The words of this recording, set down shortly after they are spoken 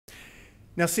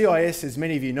Now, CIS, as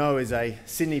many of you know, is a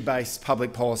Sydney-based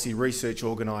public policy research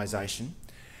organisation,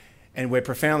 and we're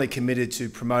profoundly committed to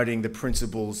promoting the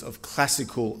principles of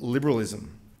classical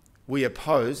liberalism. We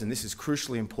oppose, and this is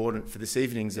crucially important for this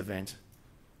evening's event,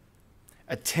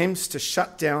 attempts to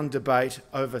shut down debate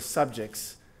over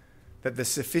subjects that the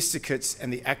sophisticates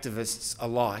and the activists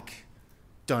alike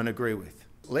don't agree with.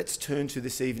 Let's turn to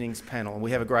this evening's panel, and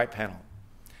we have a great panel.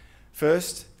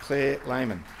 First, Claire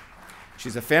Lehmann.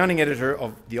 She's a founding editor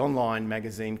of the online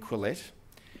magazine Quillette,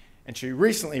 and she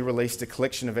recently released a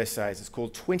collection of essays. It's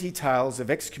called 20 Tales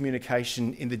of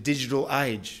Excommunication in the Digital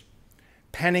Age.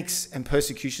 Panics and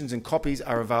persecutions, and copies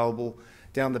are available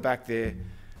down the back there.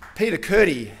 Peter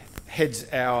Curti heads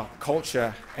our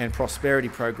Culture and Prosperity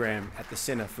program at the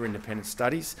Centre for Independent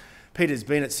Studies. Peter's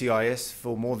been at CIS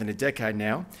for more than a decade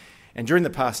now, and during the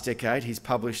past decade he's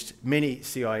published many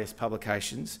CIS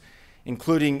publications,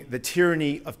 including The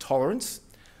Tyranny of Tolerance,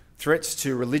 Threats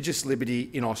to Religious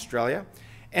Liberty in Australia,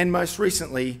 and most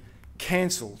recently,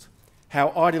 Cancelled, How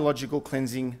Ideological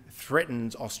Cleansing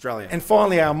Threatens Australia. And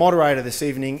finally, our moderator this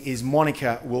evening is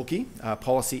Monica Wilkie, a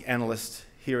policy analyst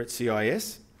here at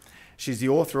CIS. She's the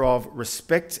author of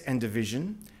Respect and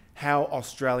Division, How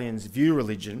Australians View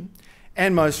Religion,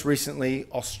 and most recently,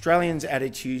 Australians'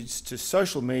 Attitudes to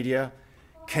Social Media,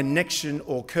 Connection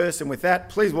or Curse. And with that,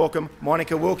 please welcome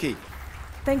Monica Wilkie.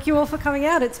 Thank you all for coming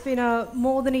out. It's been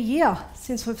more than a year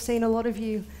since we've seen a lot of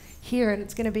you here, and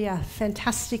it's going to be a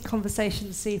fantastic conversation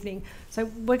this evening. So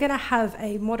we're going to have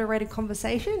a moderated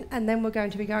conversation, and then we're going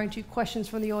to be going to questions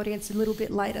from the audience a little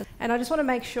bit later. And I just want to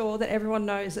make sure that everyone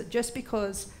knows that just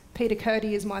because Peter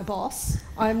Curti is my boss,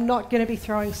 I'm not going to be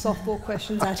throwing softball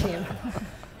questions at him.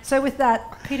 So with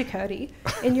that, Peter Curti,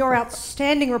 in your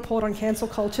outstanding report on cancel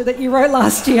culture that you wrote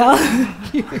last year,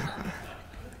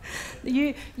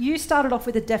 you started off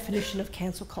with a definition of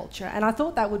cancel culture, and I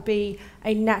thought that would be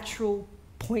a natural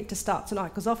point to start tonight,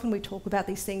 because often we talk about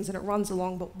these things and it runs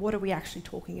along, but what are we actually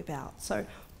talking about? So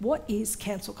what is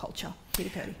cancel culture, Peter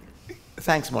Curti?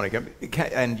 Thanks, Monica.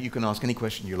 And you can ask any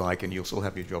question you like and you'll still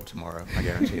have your job tomorrow, I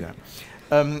guarantee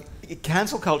that.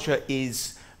 Cancel culture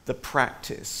is the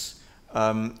practice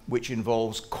which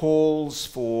involves calls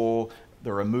for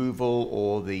the removal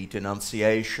or the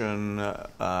denunciation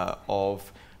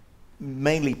of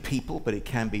mainly people, but it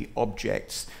can be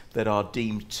objects that are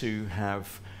deemed to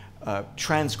have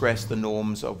transgressed the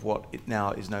norms of what it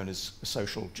now is known as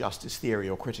social justice theory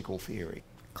or critical theory.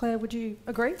 Claire, would you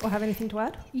agree or have anything to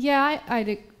add? Yeah,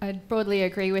 I'd broadly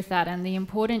agree with that, and the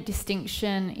important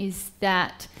distinction is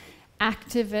that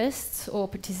activists or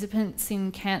participants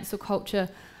in cancel culture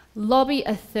lobby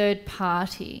a third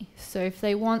party. So if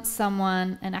they want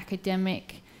someone, an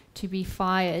academic, to be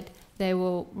fired, they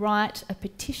will write a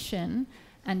petition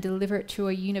and deliver it to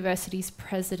a university's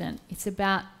president. It's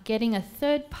about getting a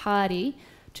third party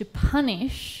to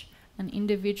punish an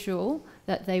individual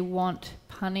that they want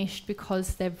punished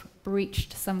because they've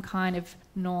breached some kind of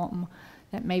norm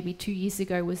that maybe 2 years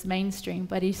ago was mainstream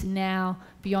but is now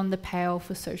beyond the pale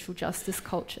for social justice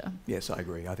culture. Yes, I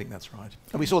agree. I think that's right.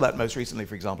 And we saw that most recently,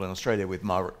 for example, in Australia with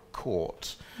Margaret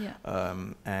Court. Yeah.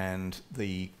 And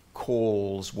the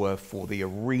calls were for the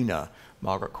arena,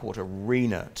 Margaret Court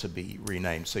Arena, to be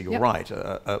renamed. So you're right,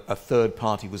 a third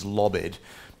party was lobbied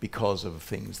because of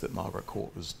things that Margaret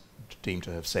Court was deemed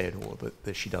to have said or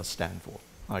that she does stand for.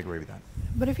 I agree with that.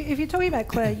 But if you're talking about,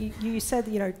 Claire, you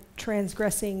said,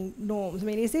 transgressing norms. I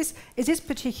mean, is this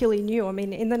particularly new? I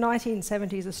mean, in the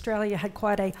 1970s, Australia had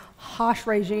quite a harsh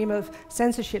regime of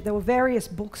censorship. There were various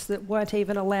books that weren't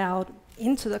even allowed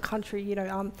into the country,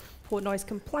 Portnoy's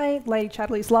Complaint, Lady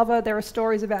Chatterley's Lover. There are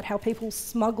stories about how people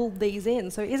smuggled these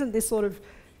in. So isn't this sort of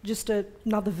just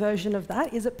another version of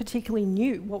that? Is it particularly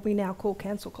new, what we now call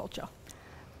cancel culture?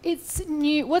 It's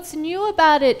new. What's new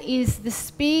about it is the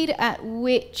speed at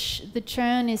which the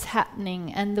churn is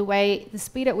happening and the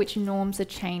speed at which norms are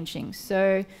changing.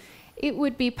 So it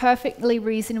would be perfectly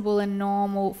reasonable and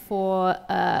normal for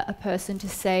a person to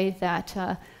say that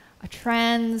a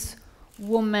trans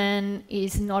woman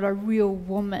is not a real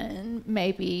woman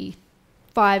maybe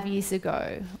 5 years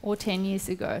ago or 10 years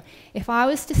ago. If I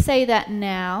was to say that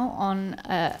now on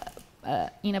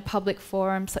in a public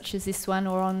forum such as this one,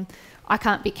 or I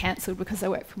can't be cancelled because I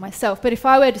work for myself, but if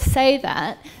I were to say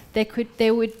that,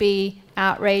 there would be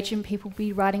outrage and people would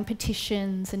be writing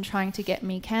petitions and trying to get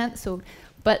me cancelled.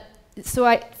 But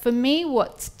for me,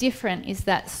 what's different is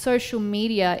that social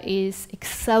media is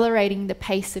accelerating the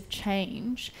pace of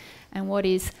change, and what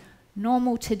is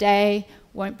normal today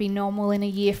won't be normal in a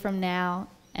year from now,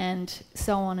 and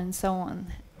so on and so on.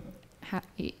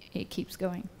 It keeps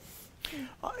going.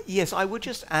 Yes, I would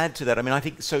just add to that. I mean, I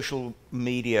think social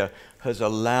media has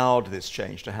allowed this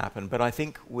change to happen, but I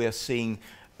think we're seeing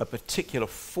a particular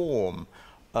form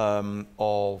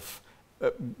of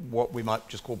what we might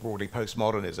just call broadly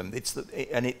postmodernism.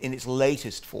 In its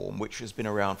latest form, which has been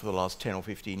around for the last 10 or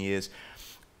 15 years,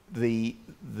 the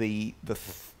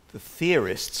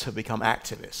theorists have become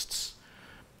activists.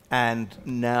 And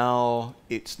now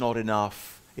it's not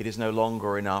enough, it is no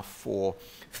longer enough for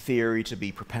theory to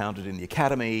be propounded in the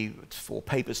academy, for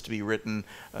papers to be written,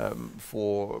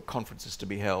 for conferences to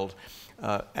be held,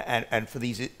 and for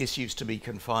these issues to be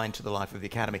confined to the life of the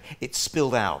academy. It's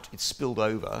spilled out, it's spilled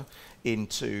over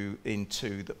into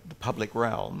the public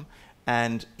realm,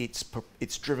 and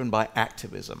it's driven by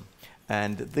activism.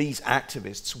 And these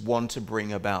activists want to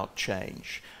bring about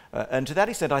change. And to that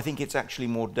extent, I think it's actually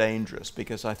more dangerous,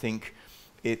 because I think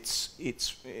it's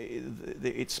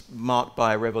marked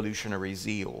by a revolutionary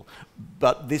zeal.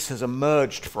 But this has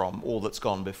emerged from all that's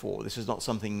gone before. This is not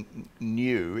something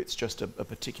new, it's just a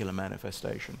particular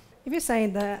manifestation. If you're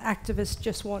saying the activists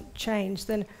just want change,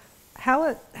 then how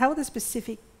are the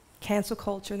specific cancel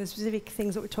culture and the specific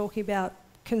things that we're talking about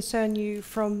concern you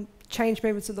from change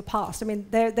movements of the past? I mean,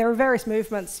 there are various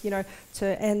movements,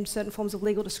 to end certain forms of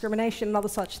legal discrimination and other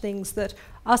such things that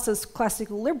us as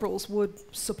classical liberals would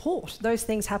support. Those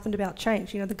things happened about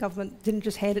change. The government didn't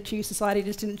just hand it to you, society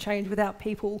just didn't change without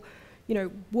people,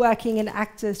 working and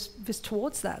activists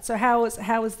towards that. So how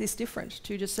is this different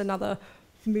to just another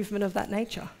movement of that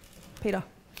nature? Peter?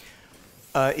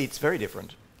 It's very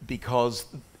different, because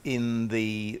in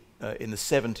the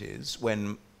 70s,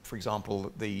 when, for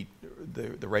example, the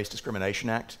Race Discrimination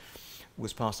Act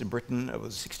was passed in Britain. It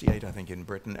was 68, I think, in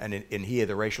Britain, and in here,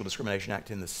 the Racial Discrimination Act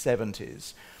in the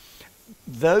 70s.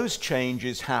 Those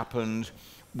changes happened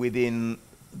within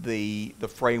the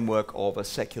framework of a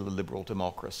secular liberal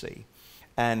democracy,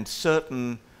 and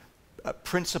certain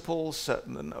principles,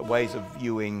 certain ways of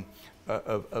viewing,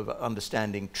 of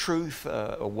understanding truth,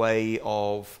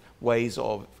 ways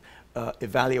of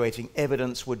evaluating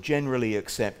evidence were generally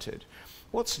accepted.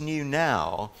 What's new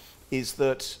now is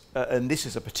that, and this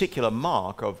is a particular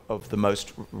mark of the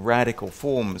most radical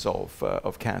forms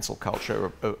of cancel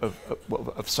culture,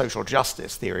 of social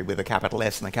justice theory with a capital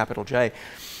S and a capital J,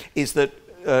 is that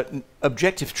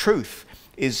objective truth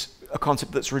is a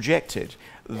concept that's rejected,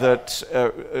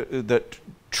 that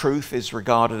truth is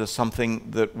regarded as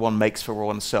something that one makes for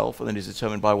oneself and that is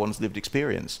determined by one's lived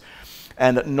experience,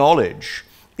 and that knowledge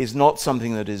is not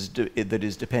something that is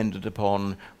dependent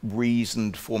upon the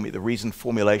reasoned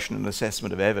formulation and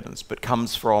assessment of evidence, but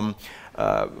comes from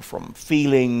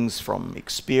feelings, from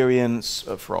experience,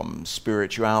 from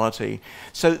spirituality.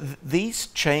 So these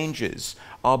changes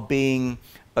are being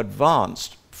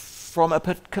advanced from a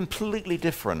completely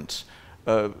different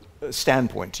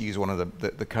standpoint, to use one of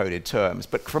the coded terms,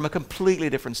 but from a completely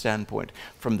different standpoint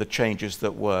from the changes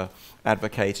that were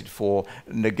advocated for,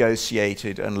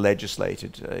 negotiated and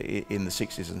legislated in the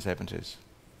 60s and 70s.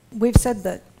 We've said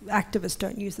that activists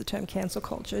don't use the term cancel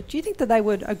culture. Do you think that they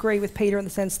would agree with Peter in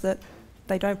the sense that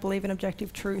they don't believe in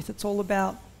objective truth? It's all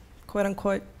about, quote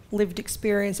unquote, lived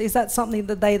experience. Is that something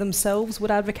that they themselves would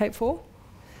advocate for?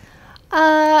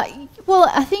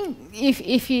 Well, I think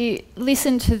if you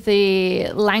listen to the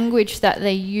language that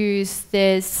they use,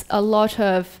 there's a lot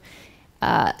of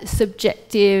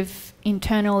subjective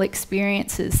internal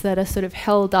experiences that are sort of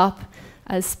held up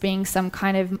as being some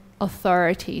kind of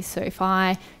authority. So if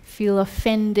I feel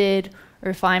offended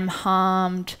or if I'm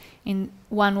harmed in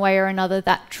one way or another,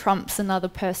 that trumps another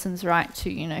person's right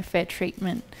to, fair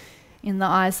treatment in the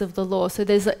eyes of the law. So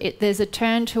there's a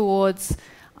turn towards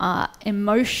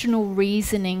emotional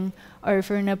reasoning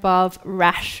over and above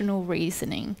rational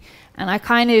reasoning. And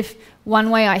one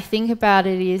way I think about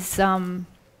it is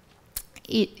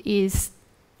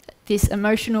this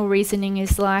emotional reasoning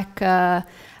is like a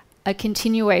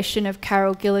continuation of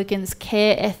Carol Gilligan's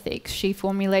care ethics. She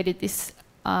formulated this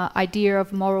idea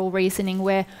of moral reasoning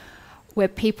where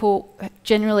people,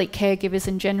 generally caregivers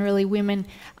and generally women,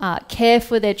 care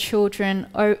for their children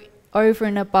over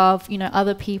and above,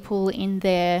 other people in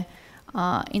their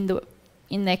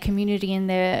community, in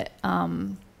their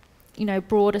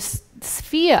broader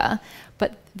sphere.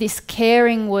 But this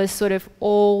caring was sort of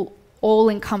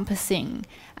all-encompassing,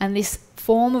 and this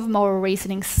form of moral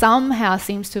reasoning somehow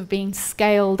seems to have been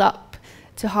scaled up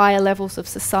to higher levels of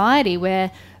society,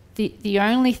 where the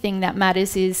only thing that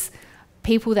matters is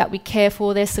people that we care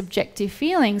for, their subjective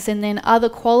feelings, and then other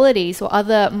qualities or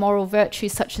other moral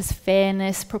virtues such as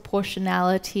fairness,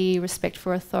 proportionality, respect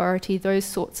for authority, those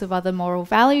sorts of other moral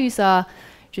values are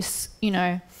just,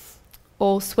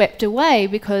 all swept away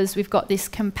because we've got this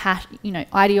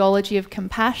ideology of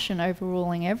compassion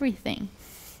overruling everything.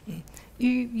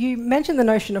 You mentioned the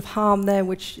notion of harm there,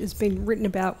 which has been written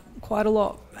about quite a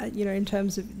lot, in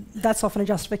terms of that's often a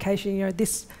justification,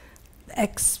 this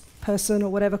X person or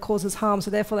whatever causes harm,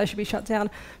 so therefore they should be shut down.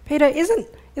 Peter,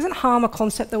 isn't harm a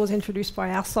concept that was introduced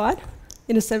by our side,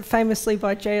 in a sense, famously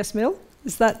by J.S. Mill?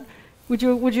 Is that, would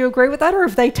you agree with that, or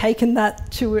have they taken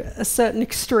that to a certain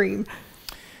extreme?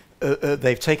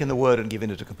 They've taken the word and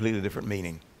given it a completely different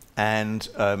meaning. And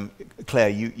Claire,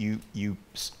 you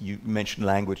mentioned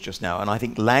language just now, and I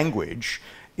think language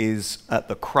is at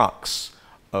the crux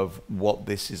of what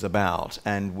this is about,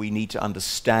 and we need to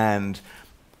understand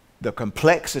the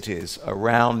complexities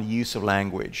around the use of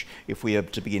language if we are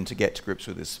to begin to get to grips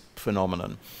with this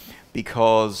phenomenon.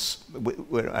 Because,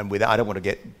 I don't want to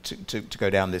get to go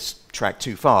down this track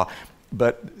too far,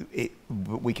 but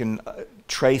we can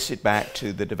trace it back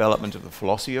to the development of the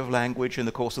philosophy of language in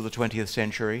the course of the 20th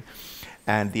century,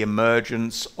 and the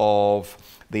emergence of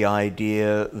the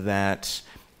idea that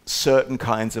certain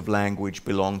kinds of language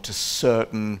belong to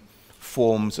certain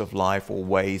forms of life or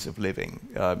ways of living.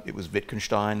 It was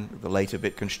Wittgenstein, the later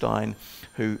Wittgenstein,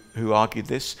 who argued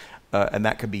this, and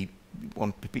that can be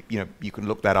you can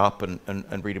look that up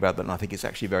and read about that, and I think it's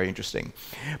actually very interesting.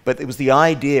 But it was the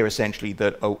idea essentially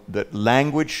that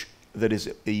language that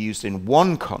is used in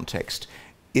one context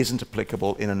isn't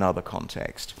applicable in another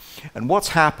context. And what's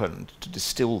happened, to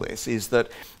distill this, is that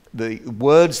the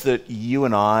words that you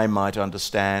and I might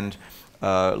understand,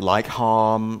 like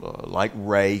harm, like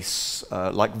race,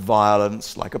 like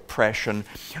violence, like oppression,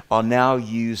 are now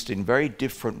used in very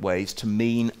different ways to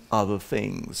mean other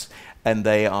things. And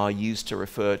they are used to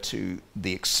refer to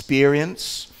the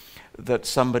experience that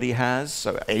somebody has.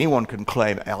 So anyone can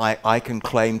claim, I can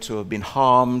claim to have been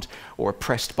harmed or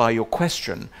oppressed by your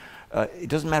question. It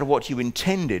doesn't matter what you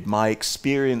intended. My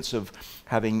experience of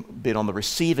having been on the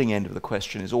receiving end of the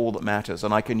question is all that matters.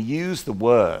 And I can use the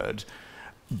word,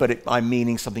 but I'm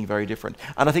meaning something very different.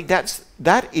 And I think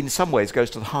that in some ways goes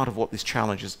to the heart of what this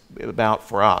challenge is about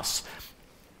for us,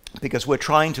 because we're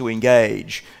trying to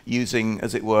engage using,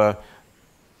 as it were,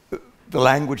 the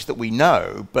language that we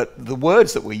know, but the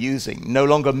words that we're using no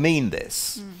longer mean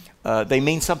this. They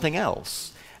mean something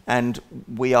else. And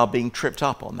we are being tripped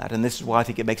up on that. And this is why I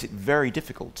think it makes it very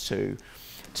difficult to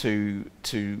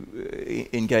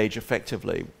engage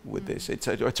effectively with this. It's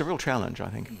a real challenge, I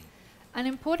think. An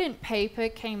important paper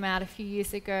came out a few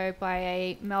years ago by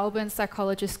a Melbourne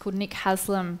psychologist called Nick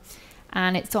Haslam,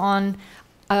 and it's on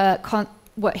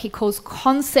what he calls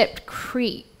concept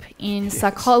creep in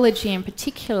psychology in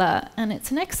particular. And it's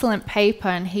an excellent paper,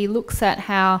 and he looks at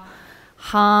how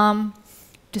harm,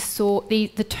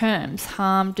 the terms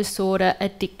harm, disorder,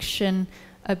 addiction,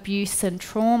 abuse and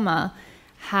trauma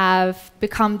have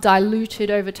become diluted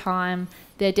over time.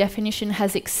 Their definition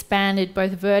has expanded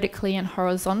both vertically and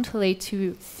horizontally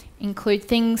to include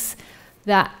things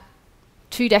that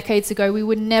 2 decades ago we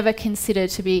would never consider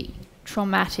to be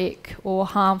traumatic or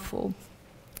harmful.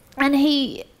 And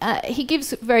he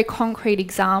gives very concrete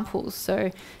examples.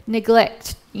 So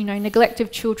neglect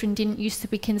of children didn't used to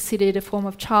be considered a form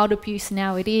of child abuse,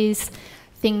 now it is.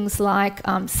 Things like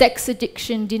sex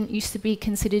addiction didn't used to be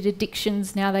considered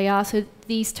addictions, now they are. So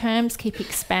these terms keep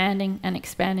expanding and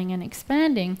expanding and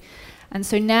expanding. And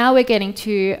so now we're getting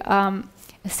to a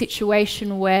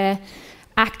situation where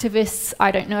activists,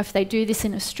 I don't know if they do this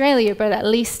in Australia, but at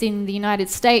least in the United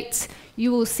States,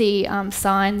 you will see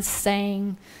signs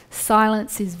saying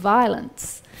silence is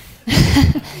violence.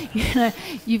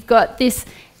 You've got this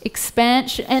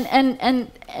expansion,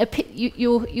 and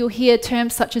you'll hear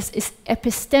terms such as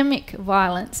epistemic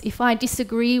violence. If I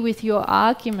disagree with your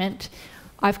argument,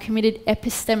 I've committed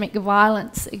epistemic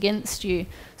violence against you.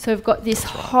 So we've got this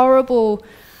horrible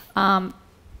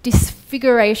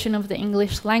disfiguration of the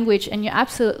English language, and you're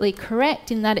absolutely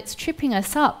correct in that it's tripping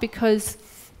us up, because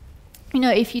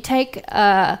if you take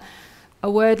a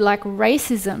word like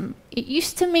racism, it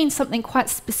used to mean something quite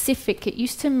specific. It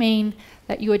used to mean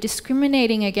that you are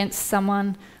discriminating against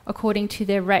someone according to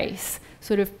their race,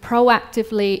 sort of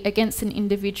proactively against an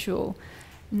individual.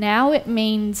 Now it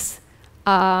means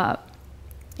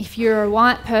if you're a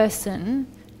white person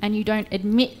and you don't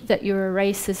admit that you're a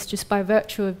racist just by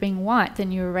virtue of being white,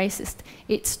 then you're a racist.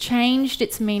 It's changed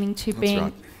its meaning to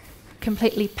being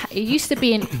completely... it used to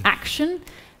be an action,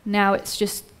 now it's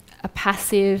just a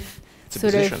passive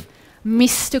sort of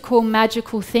mystical,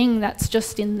 magical thing that's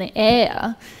just in the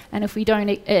air, and if we don't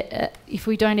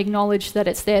acknowledge that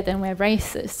it's there, then we're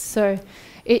racist. So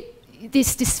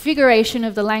this disfiguration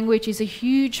of the language is a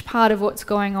huge part of what's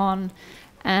going on,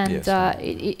 and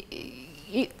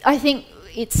I think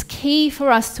it's key for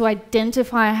us to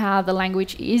identify how the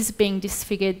language is being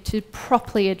disfigured to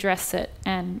properly address it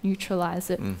and neutralise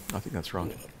it. I think that's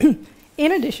right.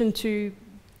 In addition to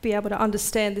be able to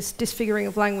understand this disfiguring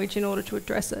of language in order to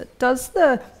address it, does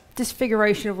the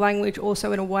disfiguration of language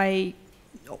also in a way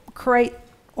create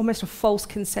almost a false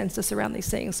consensus around these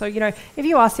things? So, if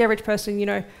you ask the average person,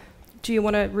 do you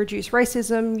want to reduce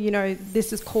racism?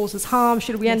 This causes harm.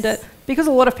 Should we end it? Because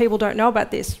a lot of people don't know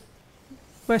about this.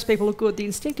 Most people are good. The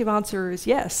instinctive answer is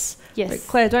yes. Yes. But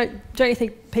Claire, don't you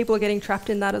think people are getting trapped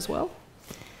in that as well?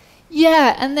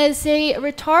 Yeah, and there's a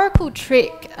rhetorical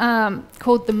trick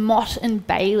called the Mott and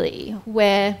Bailey,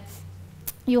 where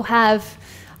you'll have,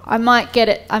 I might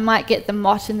get the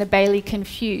Mott and the Bailey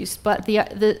confused, but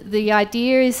the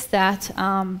idea is that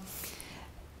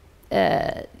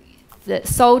the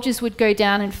soldiers would go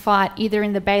down and fight either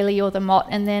in the Bailey or the Mott,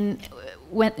 and then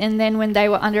when they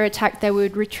were under attack, they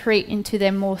would retreat into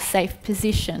their more safe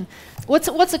position.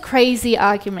 What's a crazy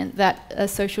argument that a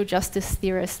social justice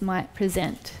theorist might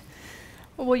present?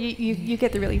 Well, you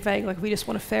get the really vague, like, we just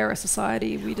want a fairer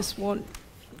society, we just want,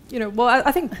 well,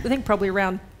 I think probably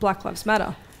around Black Lives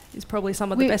Matter is probably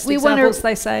some of the best examples.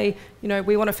 They say,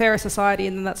 we want a fairer society,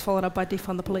 and then that's followed up by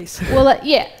defund the police. Well,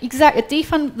 yeah, exactly.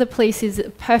 Defund the police is a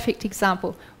perfect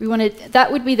example.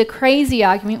 That would be the crazy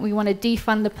argument. We want to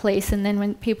defund the police, and then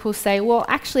when people say, well,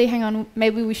 actually, hang on,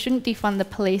 maybe we shouldn't defund the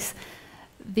police,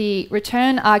 the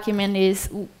return argument is,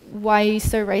 why are you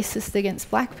so racist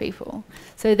against black people?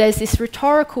 So there's this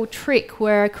rhetorical trick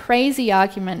where a crazy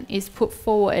argument is put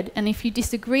forward, and if you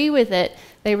disagree with it,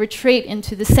 they retreat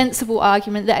into the sensible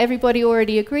argument that everybody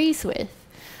already agrees with.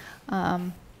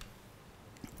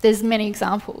 There's many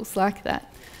examples like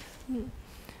that.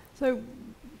 So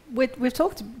we've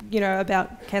talked,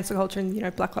 about cancel culture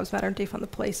and, Black Lives Matter and defund the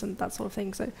police and that sort of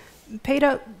thing. So,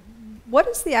 Peter, what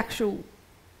is the actual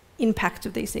impact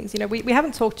of these things? We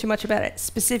haven't talked too much about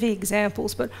specific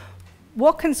examples, but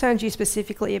what concerns you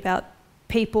specifically about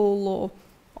people or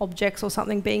objects or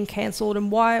something being cancelled,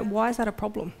 and why is that a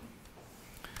problem?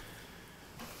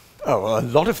 Oh, well, a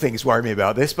lot of things worry me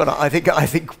about this, but I think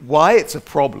why it's a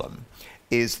problem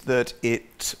is that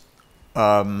it,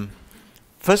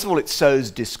 first of all, it sows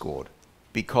discord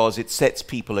because it sets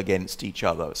people against each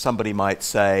other. Somebody might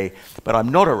say, but I'm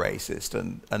not a racist,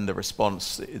 and the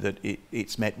response that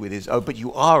it's met with is, oh, but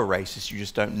you are a racist, you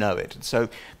just don't know it. And so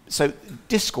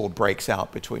discord breaks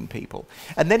out between people.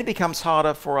 And then it becomes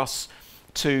harder for us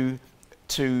to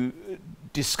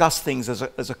discuss things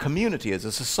as a community, as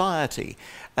a society.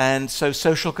 And so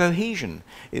social cohesion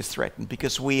is threatened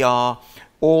because we are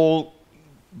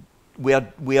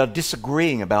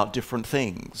disagreeing about different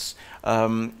things.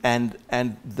 And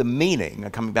the meaning,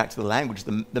 coming back to the language,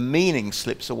 the meaning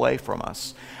slips away from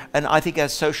us. And I think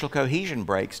as social cohesion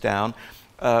breaks down,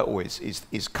 or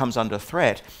comes under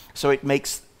threat, so it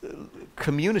makes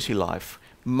community life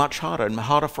much harder, and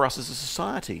harder for us as a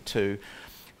society to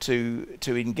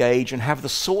engage and have the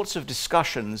sorts of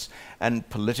discussions and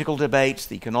political debates,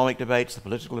 the economic debates, the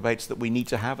political debates that we need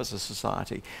to have as a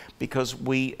society, because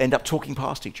we end up talking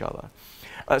past each other.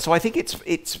 So I think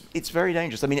it's very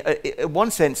dangerous. I mean, in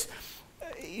one sense,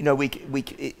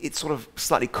 it's sort of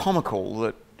slightly comical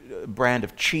that a brand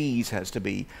of cheese has to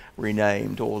be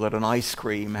renamed, or that an ice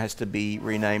cream has to be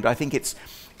renamed. I think it's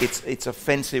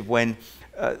offensive when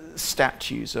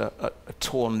statues are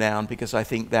torn down, because I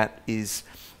think that is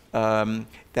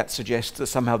that suggests that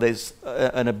somehow there's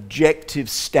an objective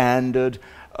standard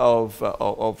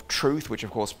of truth, which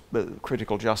of course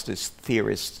critical justice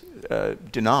theorists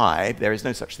deny. There is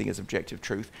no such thing as objective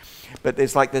truth, but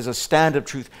there's a standard of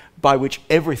truth by which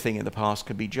everything in the past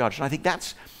could be judged, and I think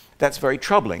that's very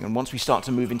troubling. And once we start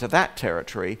to move into that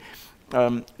territory,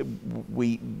 who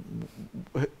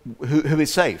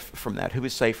is safe from that? Who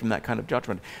is safe from that kind of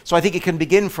judgment? So I think it can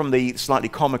begin from the slightly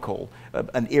comical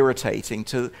and irritating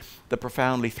to the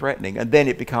profoundly threatening, and then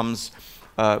it becomes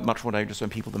much more dangerous when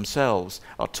people themselves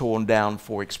are torn down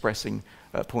for expressing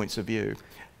points of view.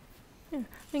 Yeah. I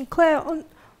mean, Claire,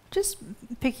 just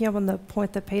picking up on the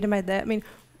point that Peter made there, I mean,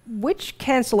 which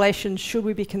cancellation should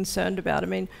we be concerned about? I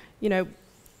mean,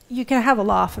 you can have a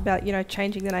laugh about,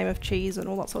 changing the name of cheese and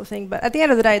all that sort of thing, but at the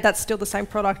end of the day, that's still the same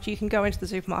product. You can go into the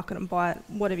supermarket and buy it,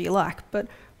 whatever you like. But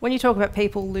when you talk about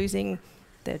people losing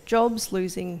their jobs,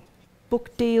 losing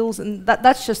book deals, and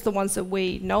that's just the ones that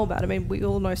we know about. I mean, we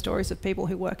all know stories of people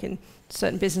who work in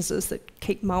certain businesses that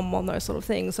keep mum on those sort of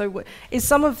things. So is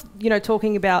some of,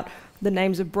 talking about the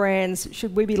names of brands,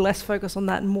 should we be less focused on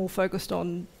that and more focused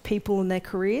on people and their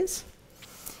careers?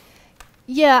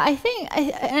 Yeah, I think,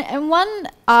 and one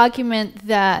argument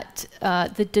that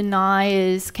the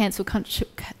deniers, cancel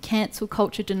cancel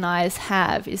culture deniers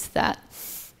have is that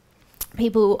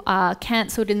people are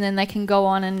cancelled and then they can go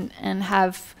on and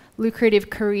have lucrative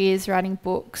careers writing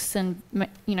books and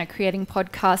creating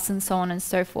podcasts and so on and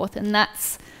so forth. And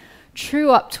that's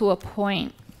true up to a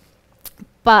point.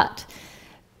 But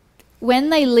when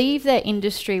they leave their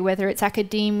industry, whether it's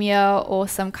academia or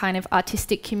some kind of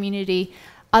artistic community,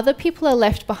 other people are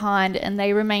left behind and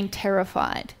they remain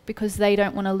terrified because they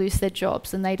don't want to lose their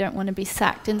jobs and they don't want to be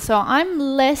sacked. And so I'm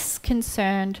less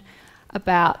concerned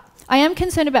about... I am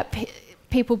concerned about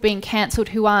people being cancelled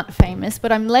who aren't famous,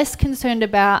 but I'm less concerned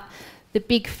about the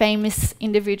big famous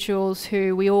individuals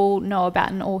who we all know about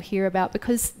and all hear about,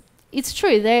 because it's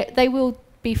true, they will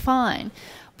be fine.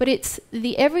 But it's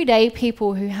the everyday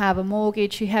people who have a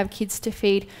mortgage, who have kids to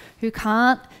feed, who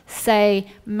can't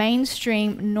say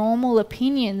mainstream normal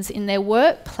opinions in their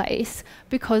workplace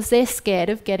because they're scared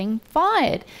of getting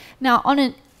fired. Now,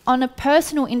 on a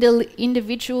personal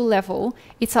individual level,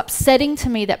 it's upsetting to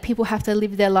me that people have to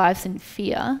live their lives in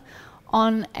fear.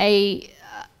 On a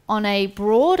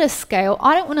broader scale,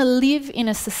 I don't want to live in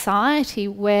a society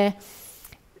where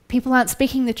people aren't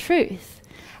speaking the truth.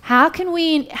 How can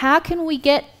we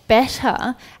get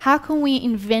better? How can we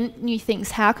invent new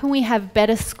things? How can we have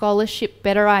better scholarship,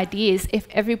 better ideas if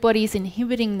everybody's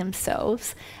inhibiting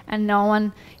themselves and no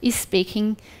one is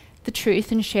speaking the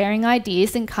truth and sharing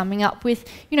ideas and coming up with,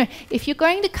 if you're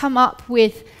going to come up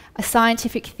with a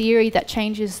scientific theory that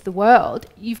changes the world,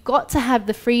 you've got to have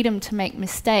the freedom to make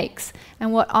mistakes.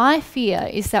 And what I fear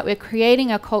is that we're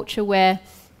creating a culture where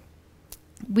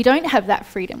we don't have that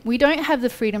freedom. We don't have the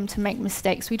freedom to make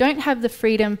mistakes. We don't have the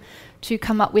freedom to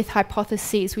come up with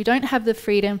hypotheses. We don't have the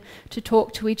freedom to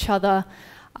talk to each other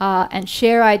and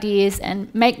share ideas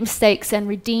and make mistakes and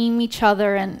redeem each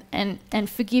other and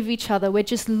forgive each other. We're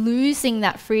just losing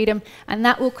that freedom, and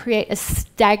that will create a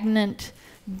stagnant,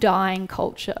 dying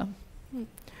culture. I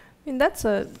mean, that's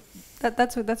a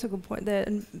good point there.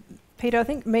 And Peter,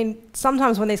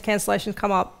 sometimes when these cancellations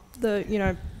come up,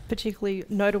 particularly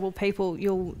notable people,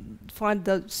 you'll find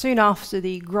that soon after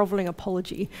the grovelling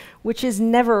apology, which is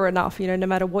never enough, no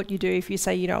matter what you do. If you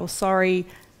say, sorry,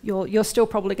 you're still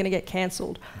probably going to get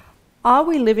cancelled. Are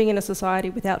we living in a society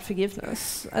without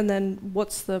forgiveness? And then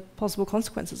what's the possible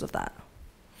consequences of that?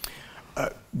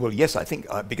 Well, yes, I think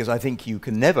because I think you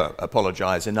can never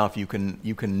apologise enough. You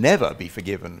can never be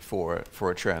forgiven for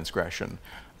a transgression,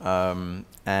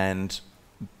 and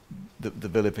the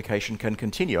vilification can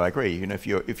continue. I agree.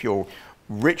 If you're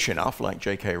rich enough, like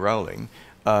J.K. Rowling,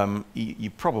 you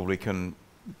probably can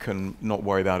not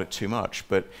worry about it too much.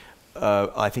 But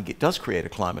I think it does create a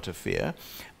climate of fear,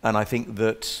 and I think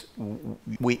that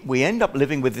we end up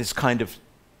living with this kind of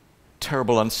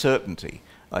terrible uncertainty.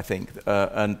 I think,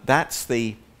 and that's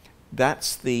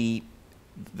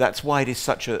why it is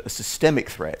such a systemic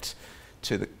threat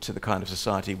to the kind of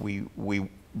society we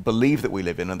believe that we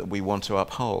live in and that we want to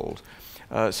uphold.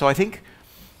 So I think,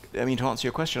 to answer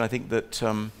your question, I think that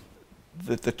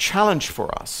the challenge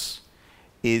for us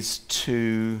is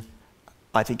to,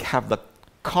 I think, have the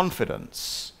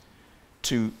confidence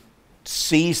to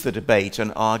seize the debate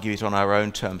and argue it on our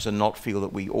own terms and not feel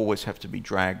that we always have to be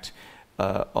dragged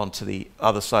onto the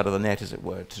other side of the net, as it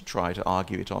were, to try to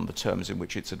argue it on the terms in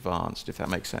which it's advanced, if that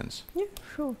makes sense. Yeah,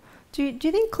 sure. Do you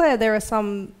think, Claire, there are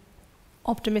some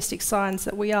optimistic signs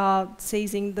that we are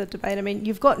seizing the debate?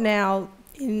 You've got now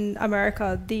in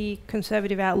America the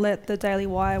conservative outlet, the Daily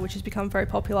Wire, which has become very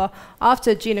popular.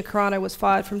 After Gina Carano was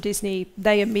fired from Disney,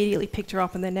 they immediately picked her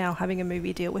up and they're now having a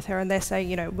movie deal with her, and they're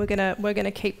saying, we're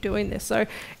gonna keep doing this. So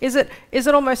is it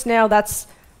almost now that's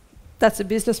a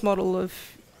business model of,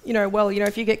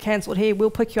 if you get cancelled here, we'll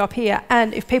pick you up here,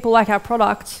 and if people like our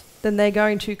product, then they're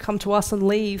going to come to us and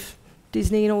leave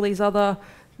Disney and all these other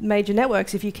major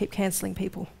networks if you keep cancelling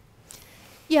people.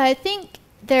 Yeah, I think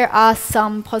there are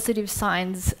some positive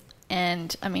signs,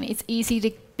 and it's easy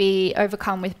to be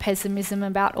overcome with pessimism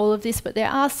about all of this, but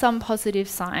there are some positive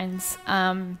signs.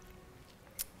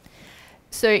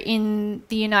 So in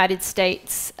the United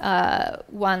States,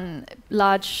 one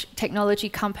large technology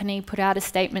company put out a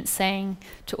statement saying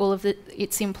to all of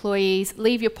its employees,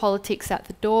 leave your politics at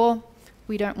the door.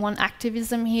 We don't want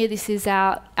activism here. This is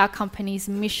our company's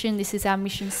mission. This is our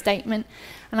mission statement.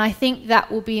 And I think that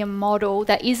will be a model,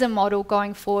 that is a model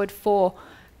going forward for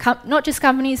not just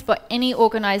companies, but any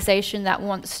organisation that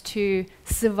wants to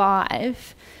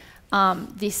survive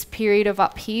this period of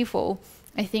upheaval.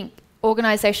 I think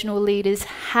organisational leaders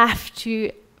have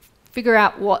to figure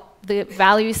out what the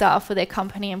values are for their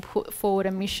company and put forward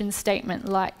a mission statement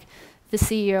like the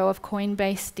CEO of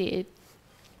Coinbase did.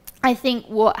 I think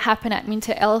what happened at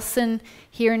Minter Ellison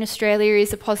here in Australia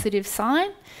is a positive sign.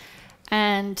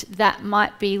 And that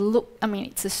might be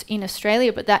it's in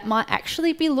Australia, but that might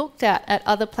actually be looked at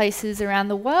other places around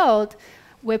the world,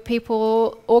 where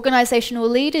organisational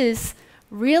leaders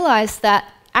realise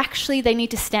that actually they need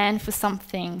to stand for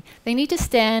something. They need to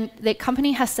stand, their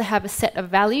company has to have a set of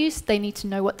values, they need to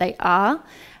know what they are,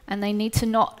 and they need to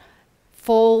not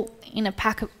fall in a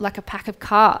pack of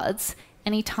cards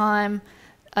anytime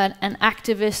an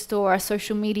activist or a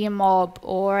social media mob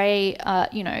or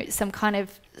some kind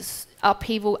of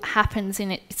upheaval happens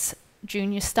in its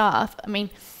junior staff. I mean,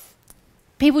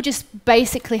 people just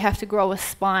basically have to grow a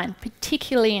spine,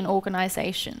 particularly in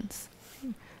organisations.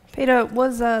 Peter,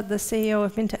 was the CEO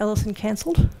of Minter Ellison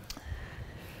cancelled?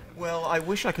 Well, I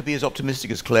wish I could be as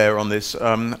optimistic as Claire on this.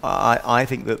 I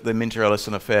think that the Minter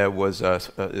Ellison affair is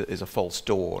a false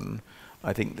dawn.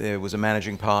 I think there was a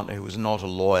managing partner who was not a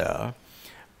lawyer,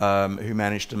 who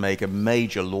managed to make a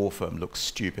major law firm look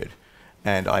stupid,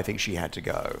 and I think she had to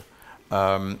go.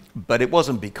 But it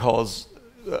wasn't because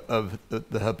of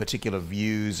her particular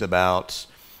views about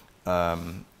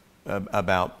the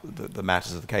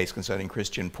matters of the case concerning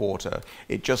Christian Porter.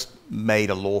 It just made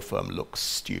a law firm look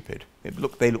stupid.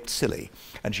 They looked silly,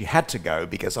 and she had to go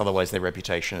because otherwise their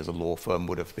reputation as a law firm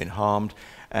would have been harmed,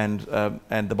 and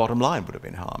the bottom line would have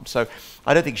been harmed. So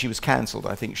I don't think she was cancelled.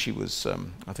 I think she was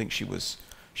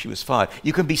fired.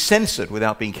 You can be censored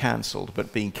without being cancelled,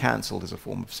 but being cancelled is a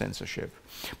form of censorship.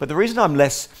 But the reason I'm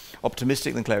less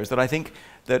optimistic than Claire is that I think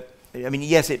that,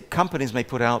 yes, companies may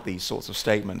put out these sorts of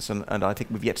statements, and I think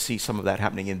we've yet to see some of that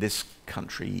happening in this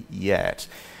country yet.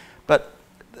 But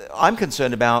I'm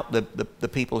concerned about the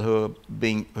people who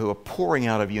are pouring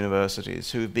out of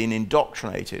universities, who have been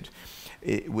indoctrinated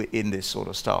in this sort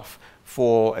of stuff,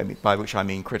 by which I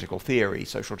mean critical theory,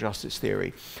 social justice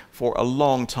theory, for a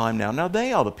long time now. Now,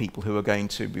 they are the people who are going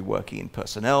to be working in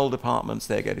personnel departments,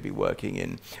 they're going to be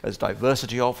working as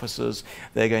diversity officers,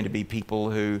 they're going to be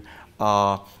people who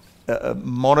are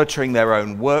monitoring their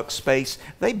own workspace.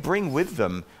 They bring with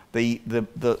them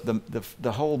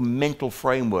the whole mental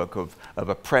framework of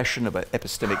oppression, of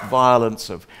epistemic violence,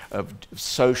 of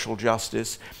social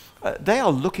justice. They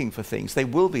are looking for things. They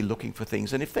will be looking for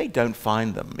things. And if they don't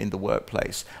find them in the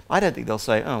workplace, I don't think they'll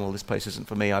say, oh, well, this place isn't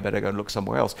for me, I better go and look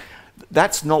somewhere else.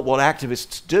 That's not what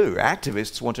activists do.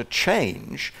 Activists want to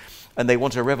change, and they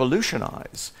want to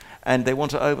revolutionize, and they want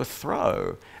to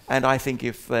overthrow. And I think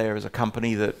if there is a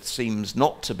company that seems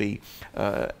not to be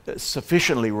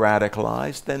sufficiently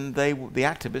radicalized, then the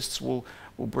activists will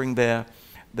bring their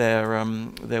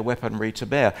weaponry to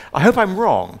bear. I hope I'm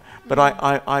wrong, but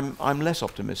I'm less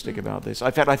optimistic about this.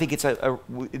 In fact, I think it's one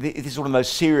of the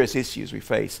most serious issues we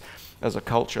face as a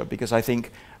culture, because I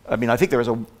think there is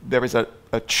a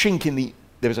chink in the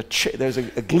there's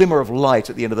a glimmer of light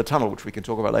at the end of the tunnel, which we can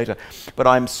talk about later. But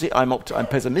I'm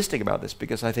pessimistic about this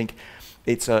because I think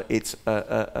it's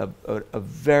a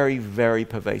very, very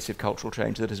pervasive cultural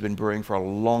change that has been brewing for a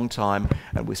long time,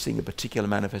 and we're seeing a particular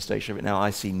manifestation of it now. I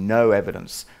see no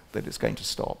evidence that it's going to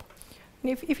stop.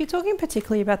 If you're talking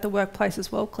particularly about the workplace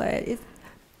as well, Claire,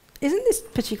 isn't this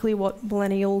particularly what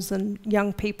millennials and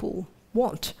young people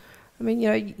want? I mean,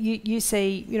 you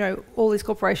see, all these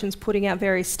corporations putting out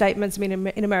various statements. I mean,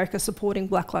 in America, supporting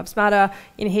Black Lives Matter.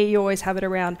 In here, you always have it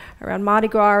around Mardi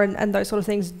Gras and those sort of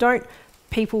things. Don't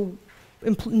people,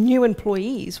 new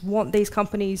employees, want these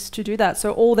companies to do that?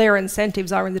 So all their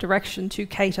incentives are in the direction to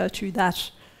cater to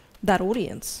that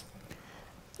audience.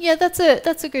 Yeah, that's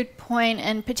a good point,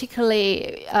 and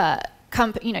particularly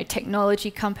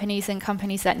technology companies and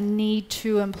companies that need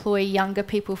to employ younger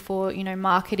people for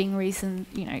marketing reasons,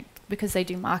 because they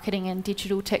do marketing and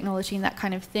digital technology and that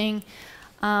kind of thing.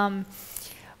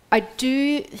 I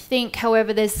do think,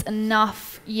 however, there's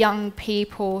enough young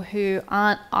people who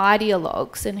aren't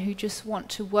ideologues and who just want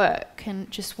to work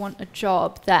and just want a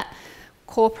job, that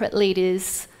corporate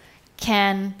leaders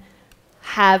can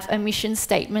have a mission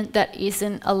statement that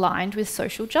isn't aligned with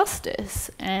social justice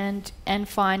and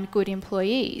find good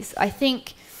employees. I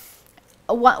think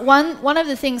one of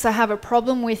the things I have a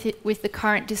problem with the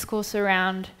current discourse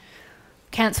around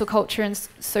cancel culture and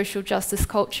social justice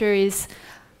culture is,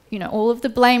 all of the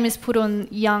blame is put on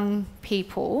young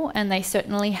people, and they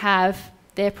certainly have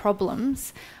their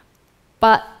problems,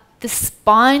 but the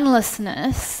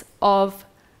spinelessness of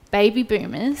baby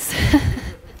boomers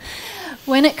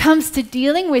when it comes to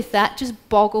dealing with that just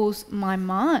boggles my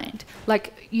mind.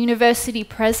 Like university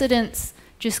presidents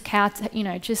just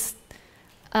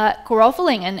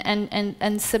groveling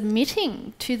and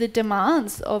submitting to the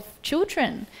demands of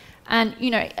children. And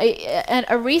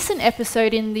a recent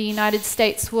episode in the United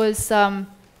States was the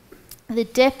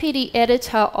deputy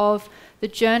editor of the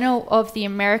Journal of the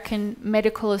American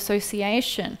Medical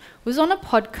Association, was on a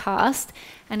podcast,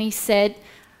 and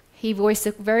he voiced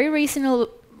a very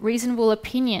reasonable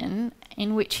opinion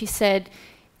in which he said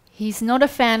he's not a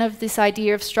fan of this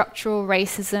idea of structural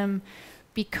racism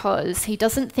because he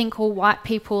doesn't think all white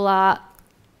people are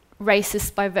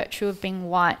racist by virtue of being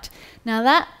white. Now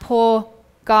that poor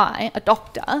guy, a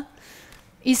doctor,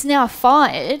 is now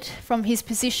fired from his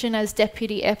position as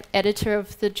deputy editor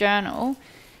of the journal,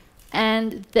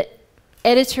 and the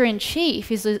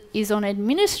editor-in-chief is on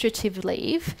administrative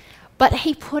leave, but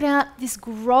he put out this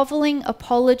grovelling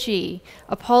apology,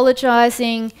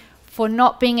 apologising for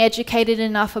not being educated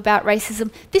enough about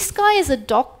racism. This guy is a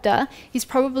doctor. He's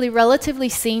probably relatively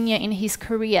senior in his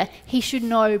career. He should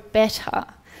know better.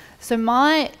 So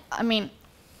I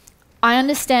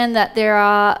understand that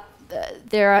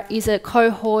there is a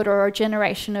cohort or a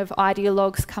generation of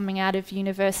ideologues coming out of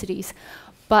universities,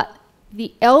 but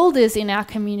the elders in our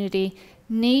community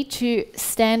need to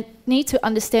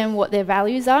understand what their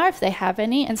values are, if they have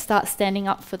any, and start standing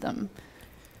up for them.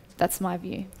 That's my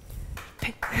view.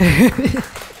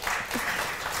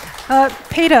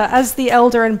 Peter, as the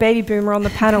elder and baby boomer on the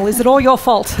panel, is it all your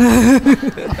fault?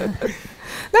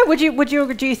 No,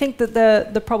 do you think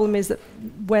that the problem is that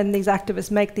when these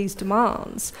activists make these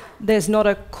demands, there's not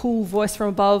a cool voice from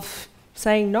above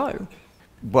saying no?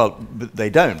 Well, they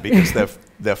don't, because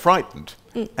they're frightened,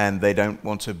 and they don't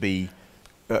want to be.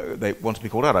 They want to be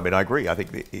called out. I mean, I agree. I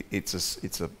think it's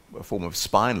a form of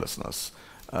spinelessness,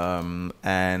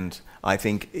 and I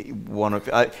think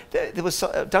there was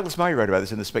Douglas Murray wrote about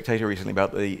this in The Spectator recently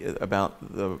about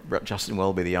the Justin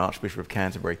Welby, the Archbishop of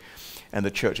Canterbury, and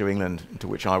the Church of England, to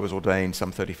which I was ordained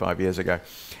some 35 years ago,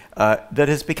 that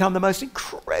has become the most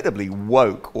incredibly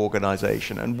woke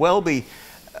organisation. And Welby,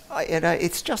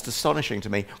 it's just astonishing to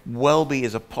me. Welby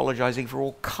is apologising for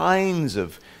all kinds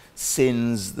of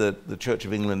sins that the Church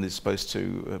of England is supposed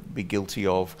to be guilty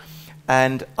of,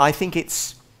 and I think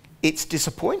it's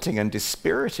disappointing and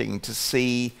dispiriting to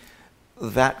see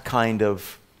that kind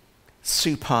of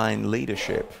supine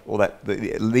leadership, or that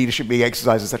the leadership being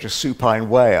exercised in such a supine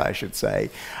way, I should say.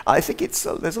 I think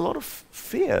there's a lot of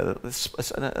fear,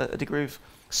 a degree of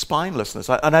spinelessness,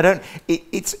 and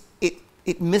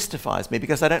it mystifies me,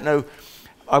 because I don't know.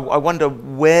 I wonder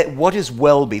what is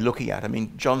Welby looking at? I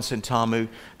mean, John Sentamu,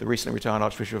 the recently retired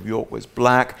Archbishop of York, was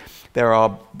black. There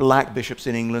are black bishops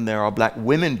in England. There are black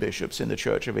women bishops in the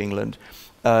Church of England.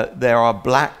 There are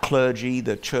black clergy.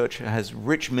 The Church has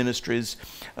rich ministries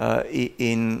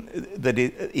in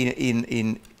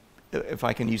if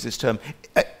I can use this term,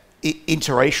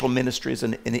 interracial ministries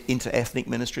and inter-ethnic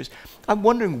ministries. I'm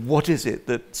wondering, what is it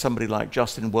that somebody like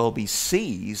Justin Welby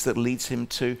sees that leads him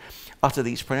to utter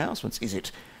these pronouncements?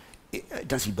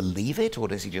 Does he believe it, or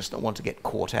does he just not want to get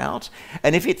caught out?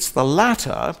 And if it's the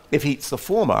latter, if it's the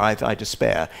former, I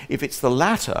despair. If it's the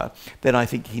latter, then I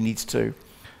think he needs to,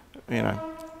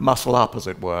 muscle up, as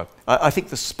it were. I think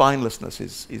the spinelessness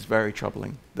is very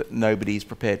troubling, that nobody's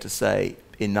prepared to say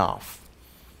enough.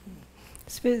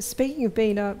 Speaking of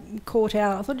being caught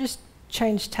out, I thought I'd just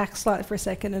change tack slightly for a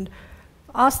second and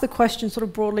ask the question sort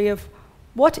of broadly of,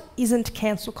 what isn't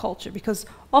cancel culture? Because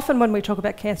often when we talk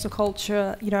about cancel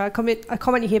culture, a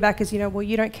comment you hear back is, well,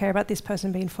 you don't care about this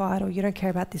person being fired, or you don't care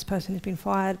about this person who's been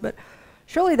fired. But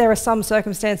surely there are some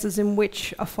circumstances in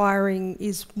which a firing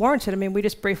is warranted. I mean, we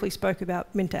just briefly spoke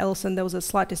about Minter Ellison. There was a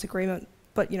slight disagreement,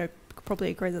 but could probably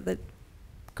agree that they're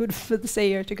good for the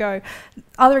CEO to go.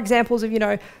 Other examples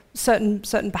of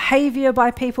certain behaviour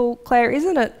by people, Claire,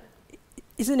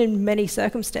 isn't in many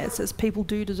circumstances people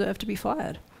do deserve to be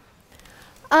fired?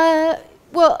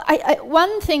 Well,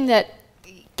 one thing that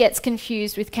gets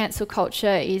confused with cancel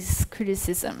culture is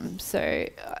criticism. So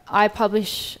I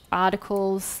publish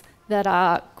articles that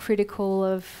are critical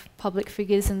of public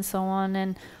figures and so on,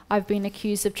 and I've been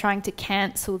accused of trying to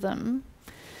cancel them.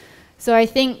 So I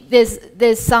think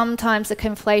there's sometimes a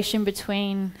conflation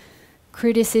between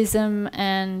criticism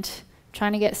and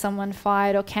trying to get someone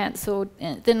fired or cancelled.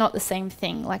 They're not the same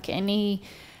thing. Like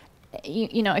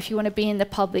if you want to be in the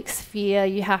public sphere,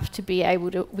 you have to be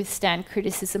able to withstand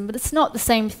criticism. But it's not the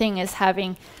same thing as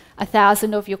having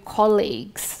 1,000 of your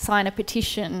colleagues sign a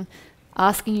petition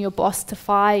asking your boss to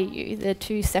fire you. They're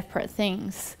two separate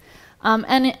things.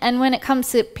 And when it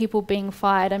comes to people being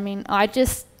fired, I mean, I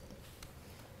just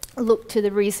look to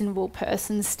the reasonable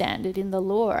person standard in the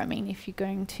law. I mean, if you're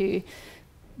going to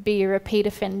be a repeat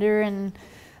offender and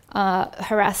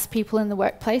harass people in the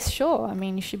workplace, sure, I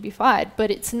mean, you should be fired. But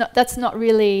that's not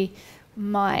really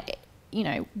my,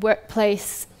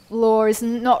 workplace law is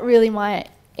not really my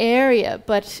area.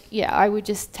 But yeah, I would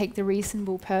just take the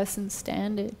reasonable person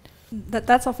standard.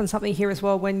 That's often something here as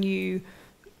well when you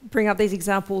bring up these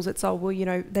examples. It's, oh, well, you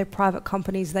know, they're private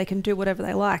companies, they can do whatever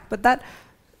they like. But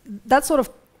that sort of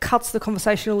cuts the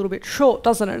conversation a little bit short,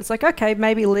 doesn't it? It's like, okay,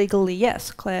 maybe legally,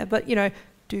 yes, Claire, but, you know,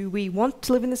 do we want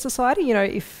to live in this society? You know,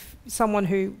 if someone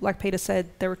who, like Peter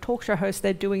said, they're a talk show host,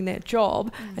 they're doing their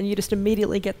job, and you just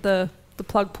immediately get the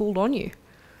plug pulled on you.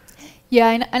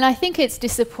 Yeah, and I think it's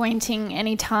disappointing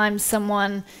anytime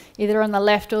someone, either on the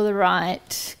left or the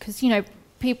right, because, you know,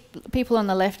 people on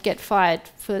the left get fired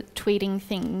for tweeting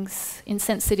things,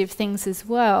 insensitive things as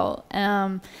well.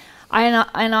 And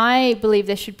I believe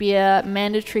there should be a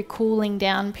mandatory cooling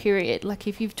down period. Like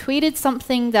if you've tweeted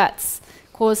something that's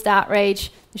caused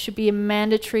outrage, there should be a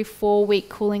mandatory 4-week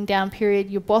cooling down period.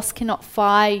 Your boss cannot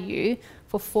fire you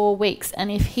for 4 weeks. And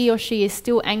if he or she is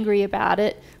still angry about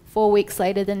it 4 weeks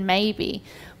later, then maybe.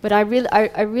 But I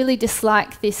really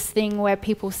dislike this thing where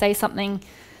people say something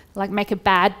like make a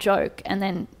bad joke and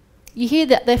then you hear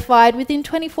that they're fired within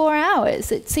 24 hours.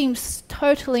 It seems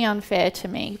totally unfair to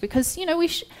me because, you know, we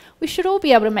should all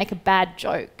be able to make a bad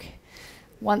joke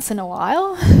once in a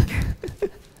while.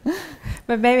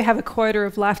 But maybe have a quota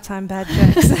of lifetime bad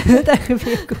jokes. That could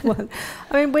be a good one.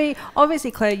 I mean,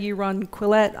 obviously, Claire, you run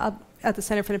Quillette at the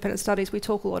Centre for Independent Studies. We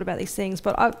talk a lot about these things,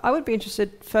 but I would be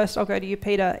interested, first I'll go to you,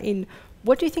 Peter, in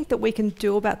what do you think that we can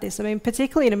do about this? I mean,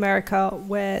 particularly in America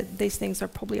where these things are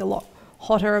probably a lot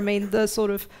hotter. I mean, the sort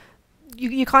of,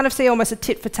 you kind of see almost a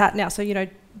tit for tat now. So, you know,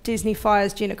 Disney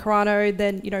fires Gina Carano,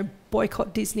 then, you know,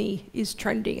 boycott Disney is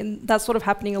trending. And that's sort of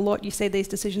happening a lot. You see these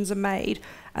decisions are made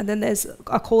and then there's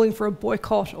a calling for a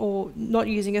boycott or not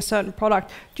using a certain product.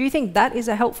 Do you think that is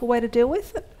a helpful way to deal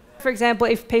with it? For example,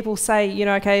 if people say, you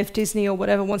know, okay, if Disney or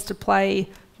whatever wants to play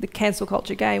the cancel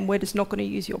culture game, we're just not going to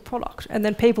use your product. And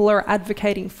then people are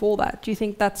advocating for that. Do you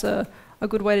think that's a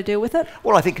good way to deal with it?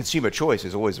 Well, I think consumer choice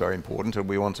is always very important, and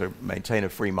we want to maintain a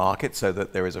free market so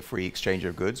that there is a free exchange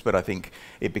of goods. But I think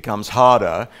it becomes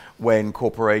harder when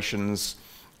corporations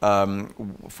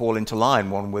fall into line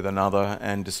one with another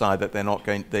and decide that they're not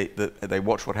going. They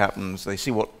watch what happens. They see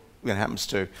what happens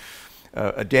to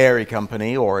a dairy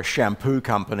company or a shampoo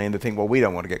company, and they think, well, we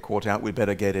don't want to get caught out. We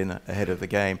better get in ahead of the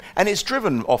game. And it's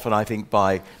driven often, I think,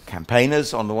 by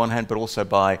campaigners on the one hand, but also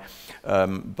by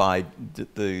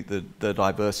the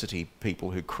diversity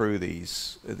people who crew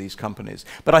these companies.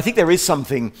 But I think there is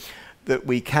something that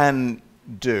we can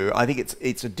do. I think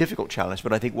it's a difficult challenge,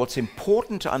 but I think what's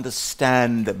important to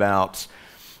understand about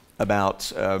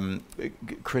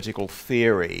critical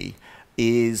theory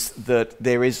is that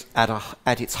there is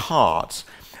at its heart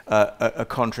a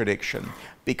contradiction,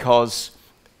 because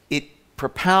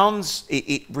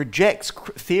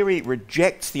theory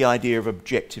rejects the idea of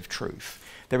objective truth.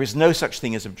 There is no such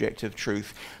thing as objective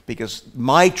truth, because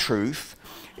my truth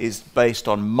is based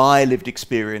on my lived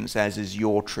experience, as is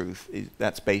your truth.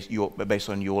 That's based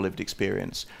on your lived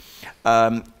experience,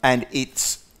 and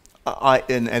it's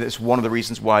one of the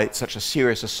reasons why it's such a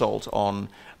serious assault on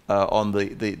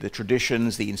the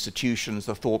traditions, the institutions,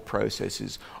 the thought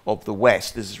processes of the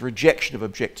West. There's this rejection of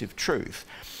objective truth.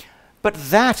 But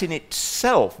that in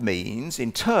itself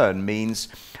in turn means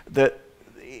that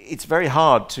it's very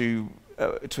hard to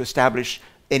establish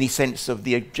any sense of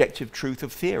the objective truth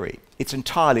of theory. It's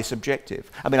entirely subjective.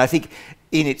 I mean, I think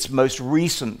in its most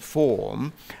recent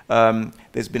form,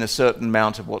 there's been a certain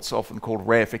amount of what's often called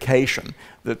reification,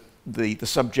 that the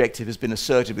subjective has been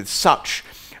asserted with such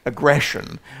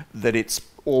aggression that it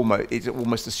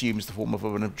almost assumes the form of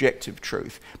an objective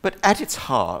truth. But at its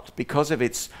heart, because of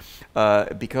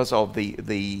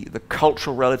the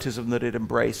cultural relativism that it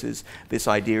embraces, this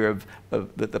idea of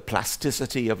the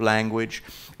plasticity of language,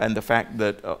 and the fact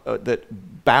that that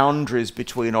boundaries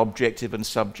between objective and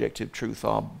subjective truth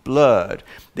are blurred,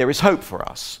 there is hope for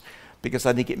us. Because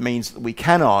I think it means that we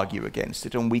can argue against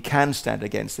it and we can stand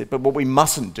against it. But what we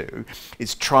mustn't do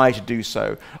is try to do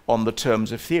so on the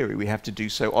terms of theory. We have to do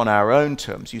so on our own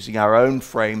terms, using our own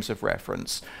frames of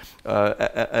reference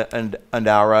and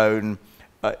our own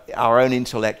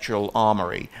intellectual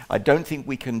armory. I don't think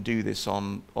we can do this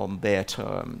on their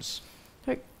terms.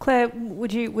 So Claire,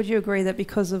 would you agree that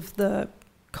because of the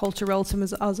culture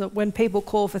relativism, when people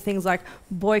call for things like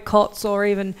boycotts or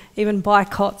even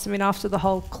boycotts, I mean, after the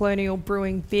whole Colonial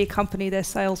Brewing beer company, their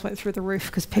sales went through the roof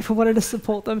because people wanted to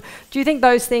support them. Do you think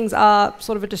those things are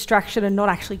sort of a distraction and not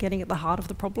actually getting at the heart of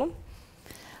the problem?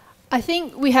 I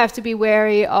think we have to be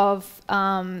wary of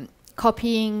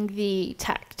copying the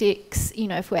tactics. You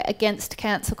know, if we're against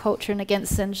cancel culture and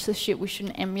against censorship, we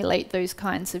shouldn't emulate those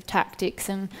kinds of tactics.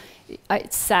 And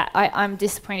it's sad. I'm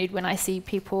disappointed when I see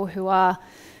people who are,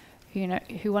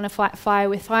 who want to fight fire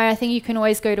with fire. I think you can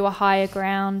always go to a higher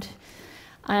ground.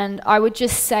 And I would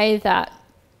just say that,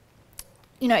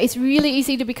 you know, it's really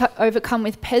easy to be overcome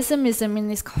with pessimism in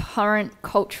this current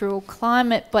cultural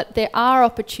climate, but there are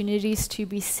opportunities to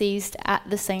be seized at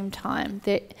the same time.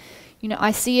 That, you know,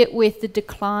 I see it with the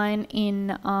decline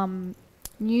in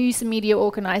news media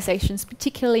organizations,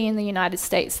 particularly in the United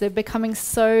States. They're becoming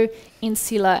so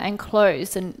insular and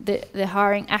closed, and they're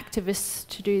hiring activists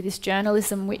to do this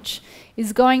journalism, which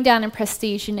is going down in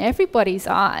prestige in everybody's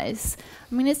eyes.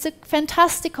 I mean, it's a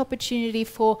fantastic opportunity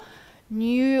for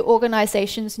new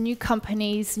organizations, new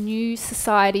companies, new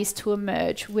societies to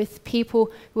emerge with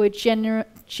people who are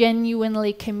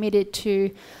genuinely committed to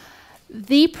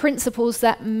the principles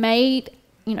that made,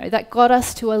 you know, that got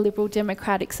us to a liberal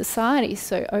democratic society.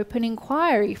 So open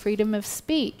inquiry, freedom of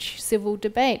speech, civil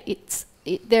debate.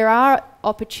 There are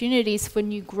opportunities for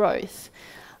new growth.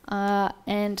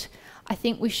 And I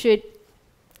think we should,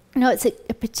 you know, it's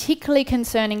a particularly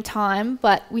concerning time,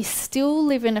 but we still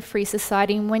live in a free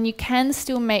society, and when you can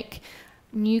still make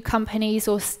new companies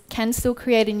or can still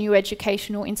create a new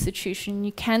educational institution,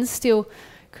 you can still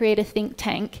create a think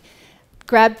tank,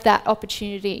 grab that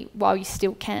opportunity while you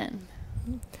still can.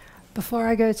 Before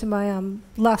I go to my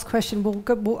last question, we'll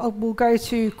go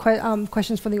to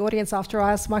questions from the audience after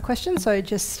I ask my question, so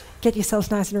just get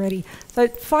yourselves nice and ready. So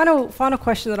final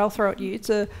question that I'll throw at you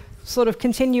to sort of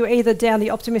continue either down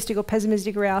the optimistic or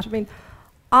pessimistic route. I mean,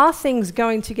 are things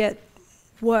going to get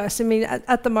worse? I mean,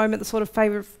 at the moment, the sort of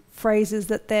favourite phrase is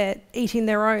that they're eating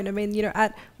their own. I mean, you know,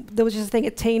 there was just a thing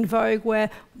at Teen Vogue where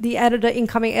the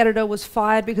incoming editor was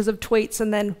fired because of tweets,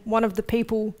 and then one of the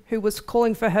people who was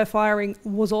calling for her firing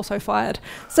was also fired.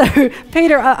 So,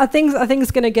 Peter, are things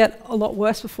going to get a lot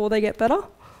worse before they get better?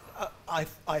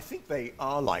 I think they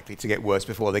are likely to get worse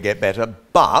before they get better,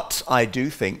 but I do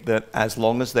think that as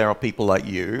long as there are people like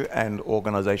you and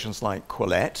organisations like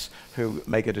Quillette who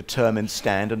make a determined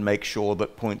stand and make sure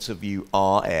that points of view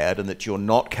are aired and that you're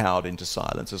not cowed into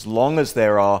silence, as long as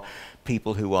there are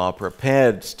people who are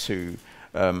prepared to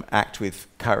act with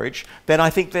courage, then I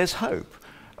think there's hope.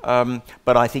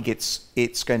 But I think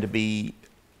it's going to be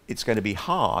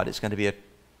hard. It's going to be a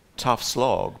tough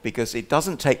slog, because it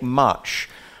doesn't take much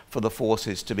for the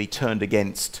forces to be turned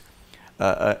against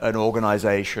an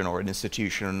organization or an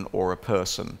institution or a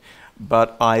person.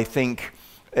 But I think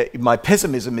my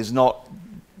pessimism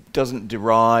doesn't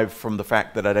derive from the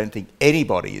fact that I don't think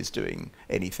anybody is doing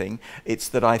anything. It's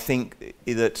that I think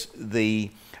that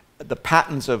the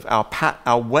patterns of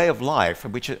our way of life,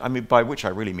 by which I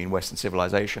really mean Western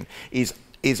civilization, is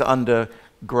under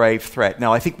grave threat.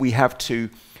 Now, I think we have to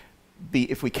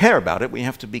if we care about it, we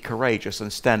have to be courageous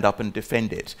and stand up and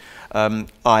defend it. I'm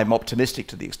optimistic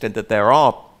to the extent that there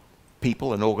are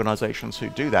people and organizations who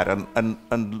do that,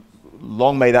 and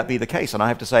long may that be the case. And I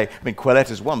have to say, I mean,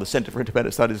 Quillette is one, the Centre for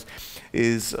Independent Studies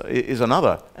is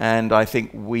another, and I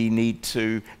think we need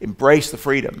to embrace the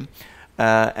freedom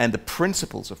and the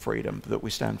principles of freedom that we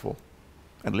stand for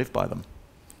and live by them.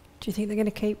 Do you think they're going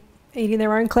to keep eating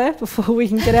their own, Claire, before we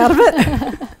can get out of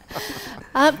it?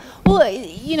 Well,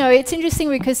 you know, it's interesting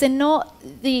because they're not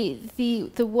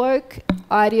the woke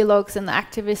ideologues and the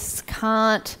activists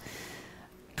can't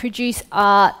produce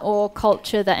art or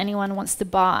culture that anyone wants to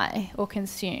buy or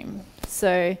consume.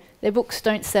 So their books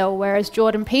don't sell, whereas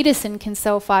Jordan Peterson can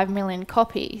sell 5 million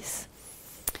copies.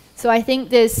 So I think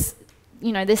there's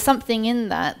something in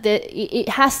that it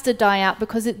has to die out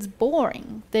because it's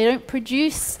boring. They don't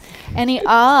produce any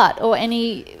art or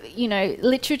any, you know,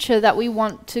 literature that we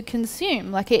want to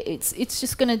consume. Like it's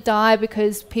just going to die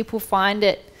because people find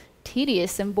it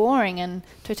tedious and boring and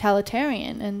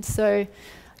totalitarian. And so,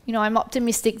 you know, I'm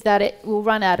optimistic that it will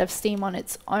run out of steam on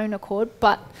its own accord.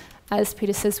 But as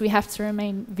Peter says, we have to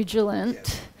remain vigilant.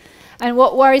 Yeah. And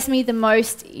what worries me the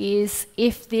most is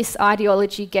if this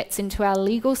ideology gets into our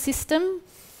legal system,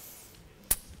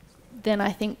 then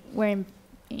I think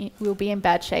we'll be in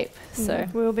bad shape. So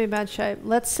we'll be in bad shape.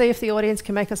 Let's see if the audience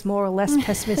can make us more or less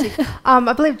pessimistic.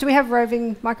 I believe, do we have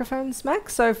roving microphones,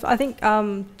 Max? So I think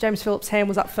James Phillips' hand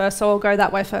was up first, so I'll go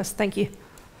that way first. Thank you.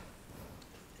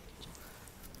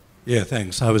 Yeah,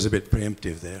 thanks. I was a bit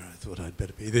preemptive there. I thought I'd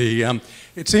better be.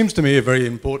 It seems to me a very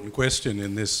important question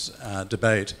in this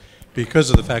debate, because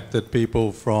of the fact that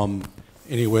people from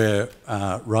anywhere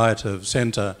right of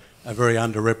centre are very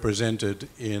underrepresented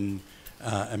in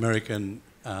American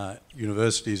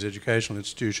universities, educational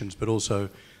institutions, but also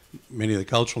many of the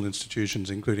cultural institutions,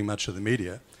 including much of the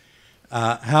media.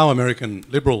 How American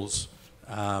liberals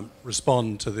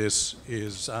respond to this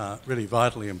is really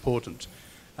vitally important.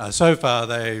 So far,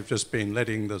 they've just been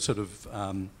letting the sort of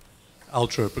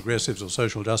ultra-progressives or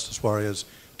social justice warriors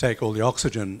take all the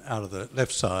oxygen out of the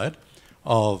left side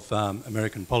of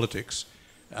American politics.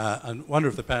 I wonder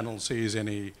if the panel sees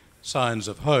any signs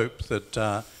of hope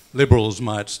that Liberals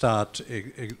might start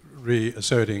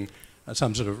reasserting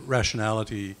some sort of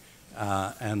rationality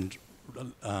and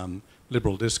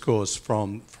liberal discourse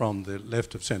from the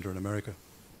left of centre in America.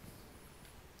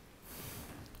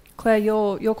 Claire,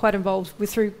 you're quite involved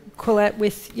through Quillette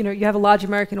with, you have a large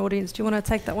American audience. Do you want to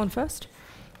take that one first?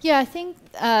 Yeah, I think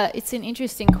it's an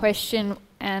interesting question,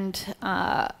 and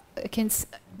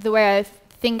the way I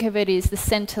think of it is the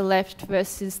centre-left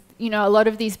versus, a lot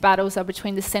of these battles are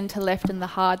between the centre-left and the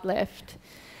hard left.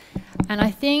 And I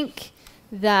think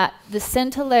that the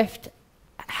centre-left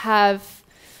have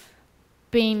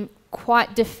been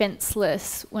quite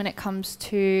defenceless when it comes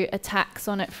to attacks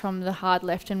on it from the hard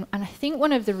left. And I think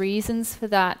one of the reasons for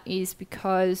that is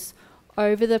because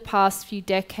over the past few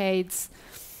decades,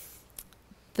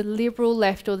 the liberal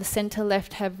left or the centre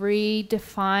left have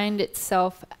redefined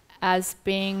itself as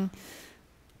being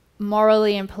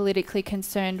morally and politically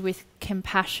concerned with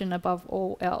compassion above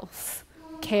all else,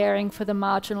 caring for the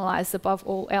marginalised above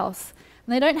all else.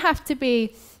 And they don't have to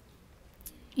be,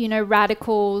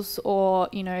 radicals or,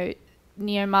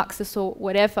 neo-Marxists or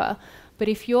whatever, but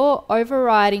if your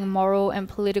overriding moral and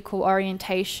political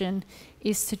orientation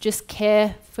is to just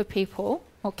care for people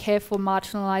or care for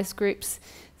marginalised groups,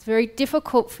 it's very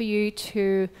difficult for you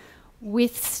to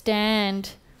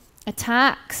withstand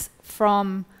attacks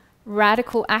from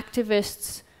radical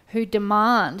activists who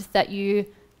demand that you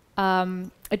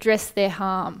address their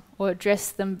harm or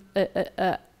address them,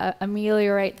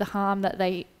 ameliorate the harm that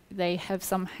they have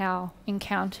somehow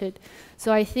encountered.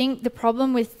 So I think the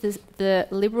problem with the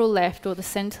liberal left or the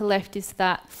centre left is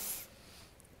that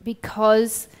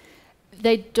because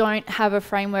they don't have a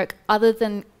framework other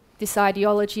than this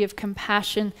ideology of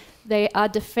compassion, they are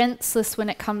defenceless when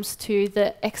it comes to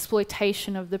the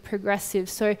exploitation of the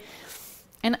progressives. So,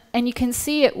 and you can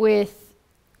see it with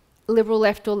liberal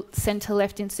left or centre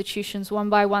left institutions. One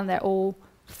by one, they're all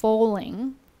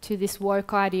falling to this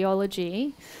woke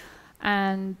ideology.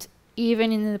 And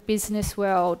even in the business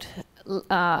world,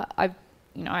 I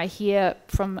hear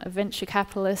from venture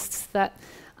capitalists that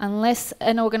unless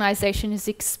an organisation is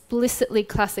explicitly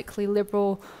classically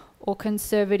liberal or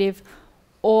conservative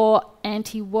or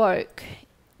anti-woke,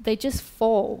 they just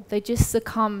fall. They just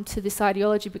succumb to this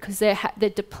ideology because they're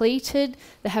depleted.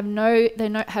 They have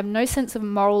no sense of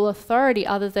moral authority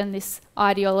other than this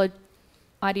ideology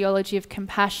of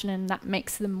compassion, and that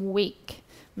makes them weak,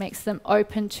 makes them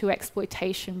open to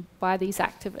exploitation by these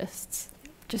activists.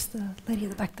 Just the lady in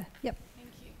the back there. Yep. Thank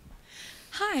you.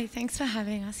 Hi, thanks for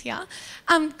having us here.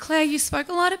 Claire, you spoke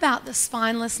a lot about the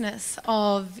spinelessness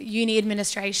of uni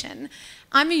administration.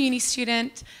 I'm a uni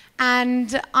student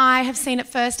and I have seen it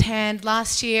firsthand.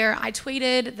 Last year I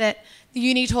tweeted that the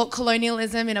uni taught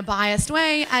colonialism in a biased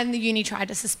way and the uni tried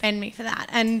to suspend me for that.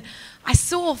 And I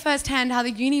saw firsthand how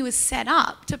the uni was set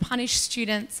up to punish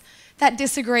students that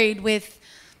disagreed with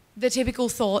the typical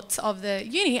thoughts of the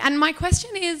uni. And my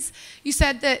question is, you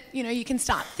said that you can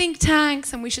start think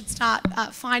tanks and we should start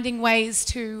finding ways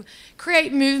to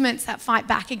create movements that fight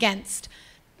back against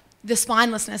the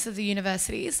spinelessness of the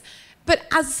universities. But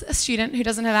as a student who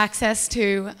doesn't have access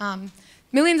to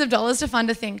millions of dollars to fund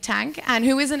a think tank and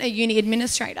who isn't a uni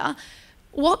administrator,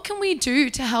 what can we do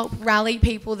to help rally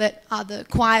people that are the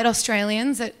quiet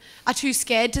Australians that are too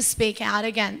scared to speak out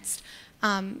against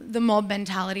the mob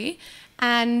mentality?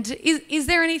 And is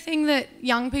there anything that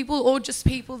young people or just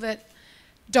people that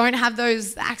don't have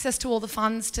those access to all the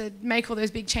funds to make all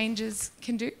those big changes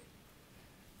can do?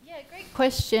 Yeah, great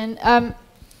question.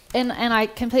 And I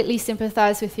completely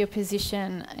sympathise with your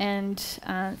position, and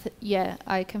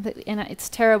I completely. And it's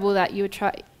terrible that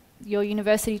your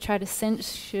university tried to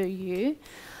censure you.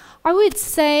 I would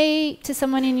say to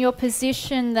someone in your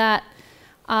position that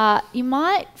you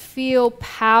might feel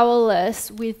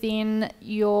powerless within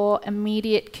your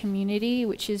immediate community,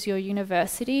 which is your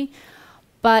university.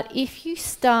 But if you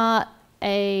start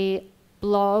a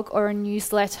blog or a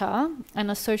newsletter and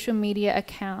a social media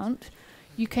account,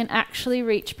 you can actually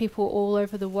reach people all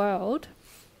over the world.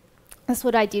 That's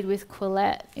what I did with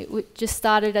Quillette. It just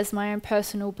started as my own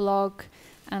personal blog,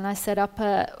 and I set up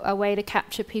a way to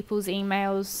capture people's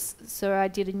emails. So I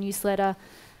did a newsletter,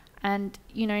 and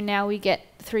now we get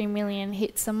 3 million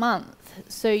hits a month.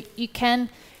 So you can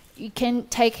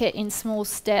take it in small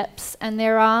steps, and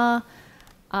there are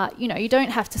you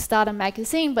don't have to start a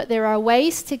magazine, but there are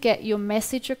ways to get your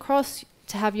message across,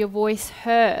 to have your voice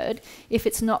heard if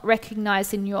it's not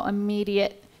recognised in your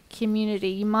immediate community.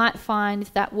 You might find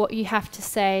that what you have to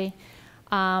say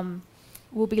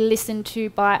will be listened to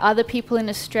by other people in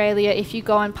Australia if you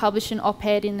go and publish an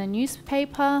op-ed in the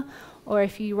newspaper, or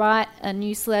if you write a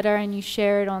newsletter and you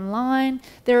share it online.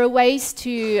 There are ways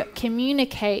to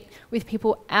communicate with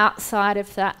people outside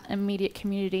of that immediate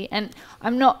community. And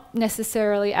I'm not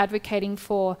necessarily advocating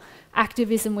for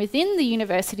activism within the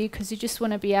university, because you just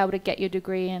want to be able to get your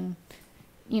degree and,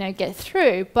 you know, get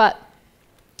through. But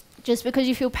just because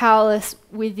you feel powerless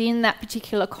within that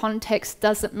particular context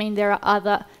doesn't mean there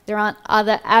aren't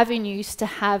other avenues to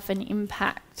have an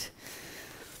impact.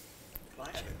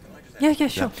 Yeah,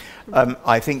 sure.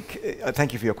 I think,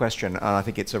 thank you for your question, and I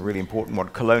think it's a really important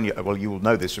one. Well, you will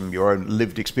know this from your own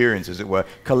lived experience, as it were.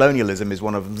 Colonialism is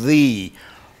one of the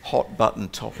hot button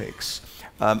topics.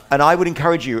 And I would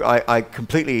encourage you, I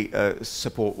completely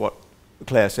support what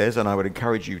Claire says, and I would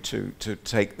encourage you to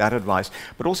take that advice,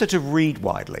 but also to read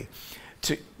widely.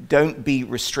 Don't be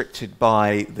restricted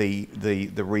by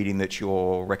the reading that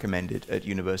you're recommended at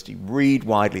university. Read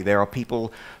widely. There are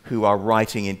people who are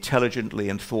writing intelligently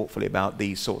and thoughtfully about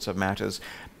these sorts of matters.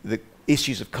 The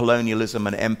issues of colonialism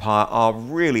and empire are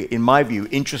really, in my view,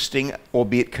 interesting,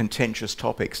 albeit contentious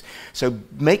topics. So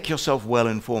make yourself well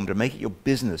informed and make it your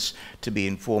business to be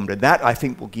informed. And that, I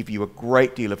think, will give you a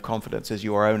great deal of confidence as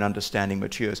your own understanding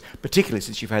matures, particularly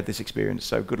since you've had this experience.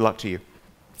 So good luck to you.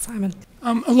 Simon.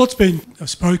 A lot's been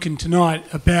spoken tonight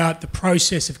about the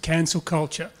process of cancel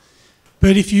culture.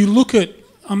 But if you look at,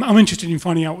 I'm interested in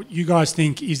finding out what you guys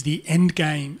think is the end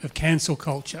game of cancel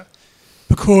culture.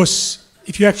 Because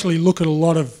if you actually look at a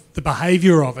lot of the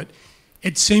behaviour of it,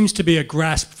 it seems to be a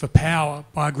grasp for power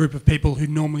by a group of people who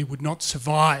normally would not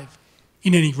survive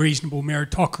in any reasonable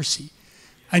meritocracy.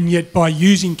 And yet by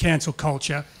using cancel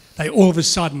culture, they all of a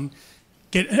sudden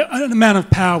get an amount of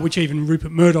power which even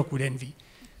Rupert Murdoch would envy,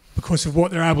 because of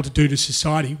what they're able to do to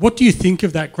society. What do you think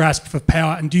of that grasp for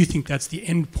power, and do you think that's the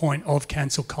end point of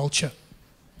cancel culture?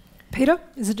 Peter,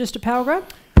 is it just a power grab?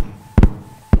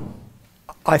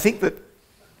 I think that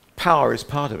power is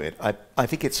part of it. I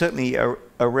think it's certainly a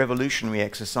revolutionary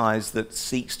exercise that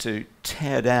seeks to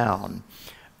tear down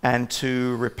and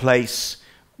to replace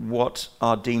what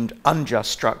are deemed unjust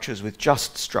structures with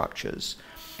just structures.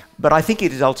 But I think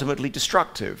it is ultimately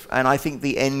destructive, and I think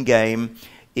the end game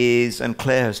is, and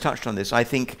Claire has touched on this, I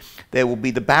think there will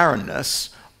be the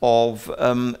barrenness of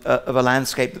a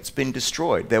landscape that's been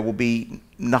destroyed. There will be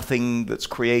nothing that's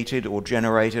created or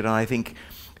generated, and I think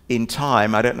in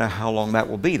time, I don't know how long that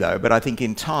will be though, but I think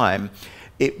in time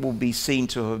it will be seen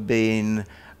to have been,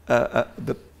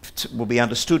 will be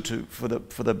understood for the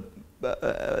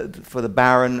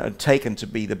barren, and taken to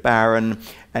be the barren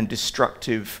and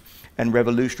destructive and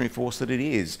revolutionary force that it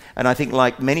is. And I think,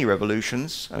 like many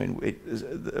revolutions, I mean,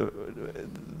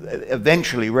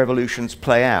 eventually revolutions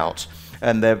play out,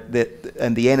 and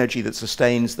the energy that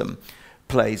sustains them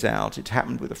plays out. It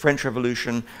happened with the French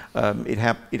Revolution. It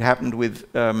happened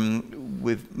with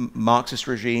Marxist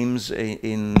regimes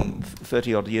in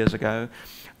 30-odd years ago.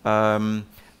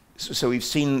 So we've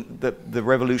seen the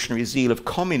revolutionary zeal of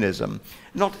communism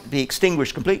not be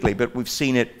extinguished completely, but we've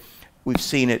seen it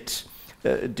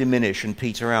diminish and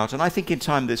peter out. And I think in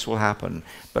time this will happen,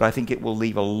 but I think it will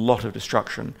leave a lot of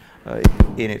destruction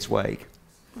in its wake,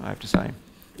 I have to say.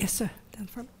 Yes, sir. Down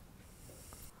front.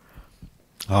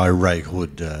 Hi, Ray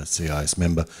Hood, CIS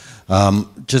member.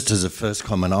 Just as a first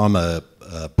comment, I'm a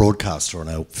broadcaster on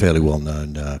a fairly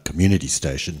well-known community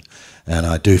station, and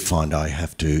I do find I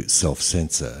have to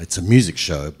self-censor. It's a music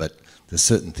show, but there's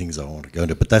certain things I want to go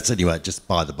into, but that's anyway, just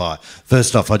by the by.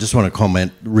 First off, I just want to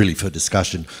comment, really for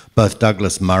discussion, both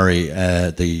Douglas Murray,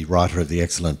 the writer of the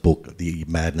excellent book, The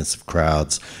Madness of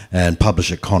Crowds, and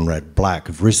publisher Conrad Black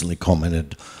have recently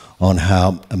commented on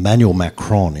how Emmanuel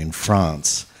Macron in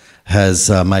France has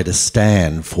made a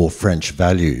stand for French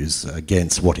values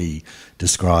against what he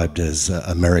described as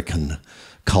American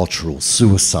cultural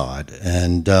suicide.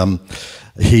 And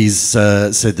he's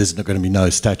said there's not going to be no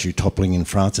statue toppling in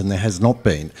France, and there has not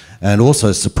been. And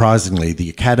also, surprisingly, the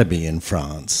Academy in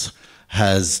France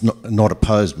has not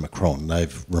opposed Macron.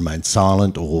 They've remained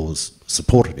silent or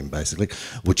supported him, basically,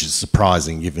 which is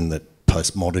surprising given that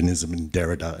postmodernism and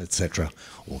Derrida, etc.,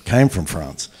 all came from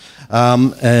France.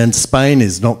 And Spain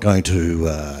is not going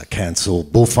to cancel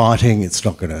bullfighting. It's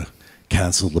not going to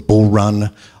cancel the bull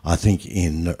run. I think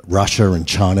in Russia and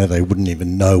China, they wouldn't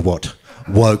even know what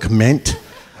woke meant.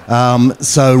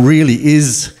 So really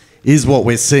is what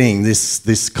we're seeing,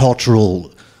 this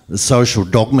cultural, social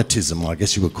dogmatism, I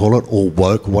guess you would call it, or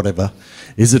woke, whatever.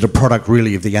 Is it a product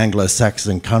really of the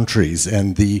Anglo-Saxon countries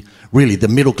and really the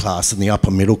middle class and the upper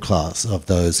middle class of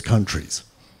those countries,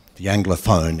 the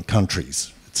Anglophone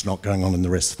countries? It's not going on in the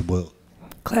rest of the world.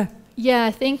 Claire. Yeah,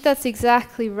 I think that's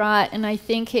exactly right, and I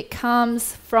think it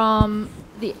comes from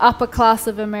the upper class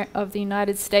of the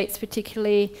United States,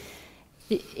 particularly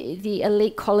the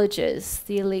elite colleges,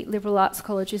 the elite liberal arts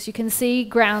colleges. You can see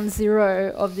ground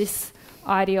zero of this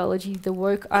ideology, the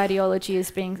woke ideology,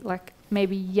 as being like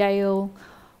maybe Yale.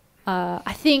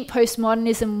 I think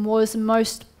postmodernism was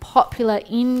most popular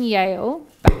in Yale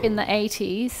back in the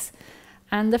 80s,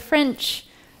 and the French,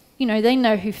 you know, they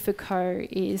know who Foucault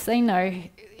is, they know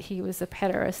he was a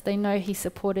pederast, they know he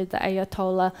supported the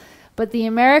Ayatollah, but the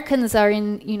Americans are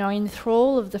in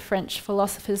thrall of the French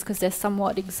philosophers because they're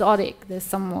somewhat exotic, they're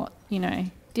somewhat,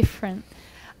 different.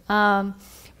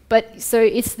 But so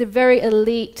it's the very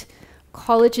elite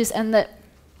colleges, and the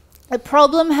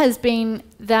problem has been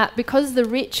that because the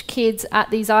rich kids at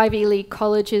these Ivy League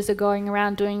colleges are going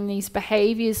around doing these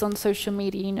behaviours on social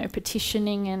media,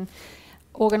 petitioning and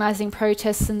organising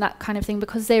protests and that kind of thing,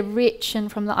 because they're rich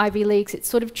and from the Ivy Leagues, it's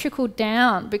sort of trickled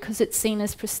down because it's seen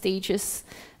as prestigious,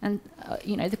 and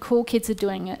the cool kids are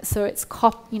doing it, so it's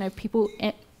people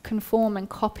conform and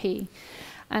copy,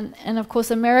 and of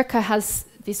course America has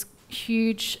this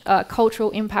huge cultural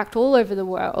impact all over the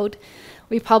world.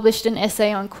 We published an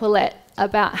essay on Quillette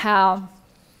about how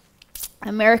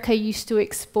America used to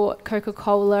export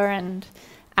Coca-Cola and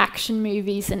action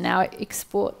movies, and now it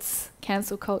exports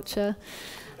cancel culture.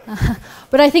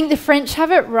 But I think the French have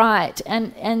it right,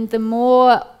 and the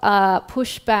more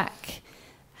pushback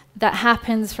that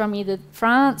happens from either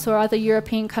France or other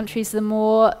European countries, the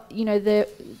more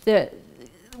the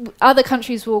other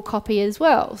countries will copy as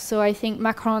well. So I think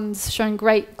Macron's shown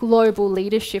great global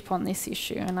leadership on this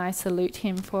issue, and I salute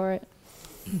him for it.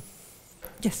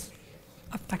 Yes,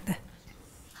 up back there.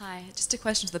 Hi, just a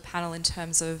question to the panel in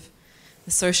terms of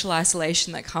the social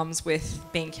isolation that comes with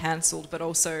being cancelled, but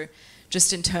also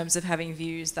just in terms of having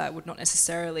views that would not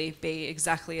necessarily be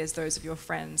exactly as those of your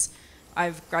friends.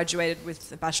 I've graduated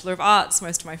with a Bachelor of Arts.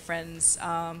 Most of my friends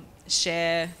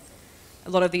share a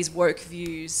lot of these woke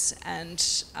views, and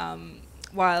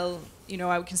while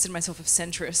I would consider myself a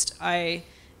centrist, I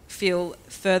feel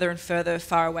further and further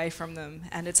far away from them,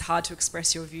 and it's hard to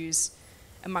express your views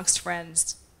amongst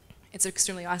friends. It's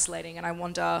extremely isolating, and I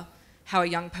wonder how a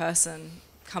young person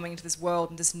coming into this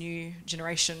world and this new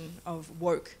generation of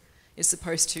woke is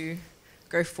supposed to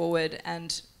go forward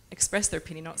and express their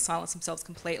opinion, not silence themselves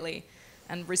completely,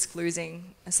 and risk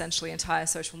losing essentially entire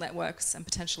social networks and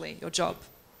potentially your job.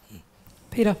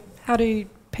 Peter, how do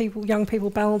young people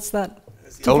balance that?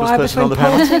 As the oldest person on the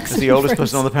panel. As the oldest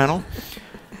person on the panel.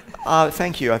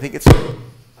 Thank you. I think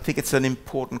it's an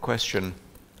important question,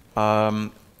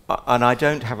 and I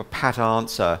don't have a pat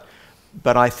answer,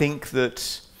 but I think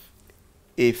that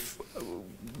if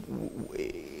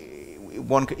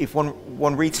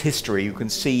one reads history, you can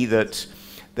see that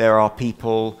there are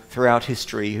people throughout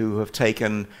history who have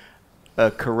taken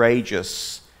a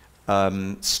courageous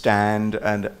stand,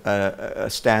 and a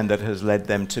stand that has led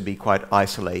them to be quite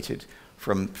isolated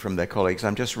from their colleagues.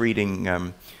 I'm just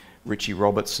reading Richie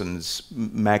Robertson's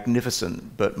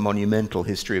magnificent but monumental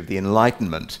history of the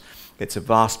Enlightenment. It's a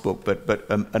vast book, but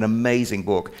an amazing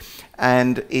book,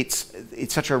 and it's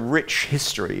such a rich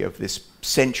history of this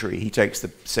century. He takes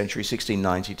the century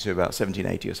 1690 to about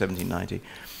 1780 or 1790,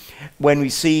 when we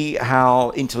see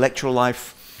how intellectual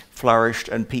life flourished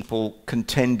and people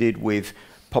contended with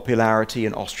popularity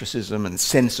and ostracism and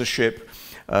censorship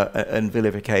and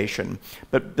vilification,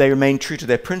 but they remained true to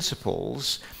their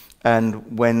principles,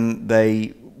 and when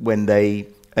they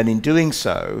and in doing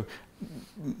so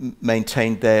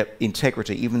maintained their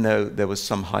integrity, even though there was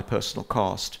some high personal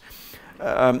cost.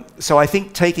 So I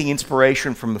think taking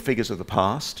inspiration from the figures of the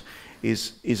past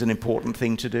is an important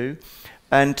thing to do,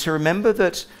 and to remember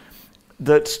that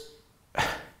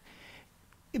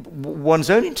one's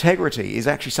own integrity is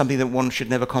actually something that one should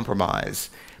never compromise,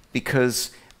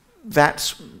 because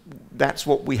that's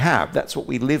what we have, that's what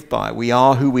we live by. We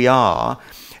are who we are,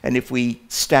 and if we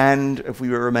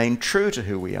remain true to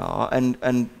who we are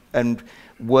and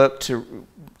work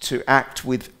to act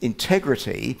with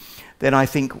integrity, then I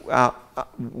think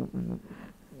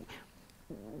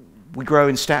we grow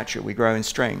in stature, we grow in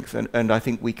strength, and I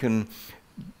think we can.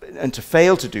 And to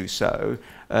fail to do so,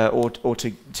 or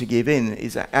to give in,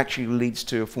 actually leads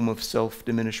to a form of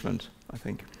self-diminishment, I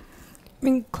think. I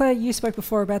mean, Claire, you spoke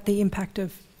before about the impact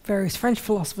of various French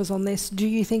philosophers on this. Do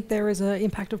you think there is an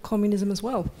impact of communism as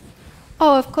well?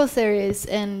 Oh, of course there is,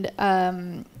 and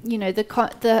the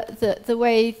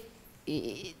way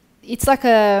it's like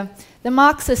the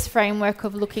Marxist framework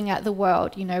of looking at the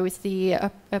world, with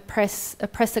the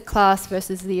oppressor class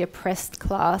versus the oppressed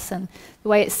class, and the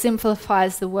way it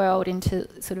simplifies the world into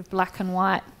sort of black and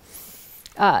white.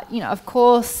 Of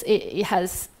course, it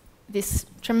has this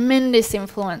tremendous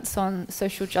influence on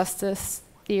social justice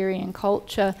theory and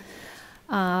culture.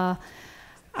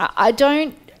 I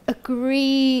don't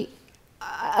agree.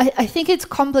 I think it's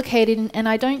complicated, and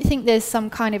I don't think there's some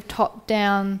kind of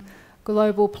top-down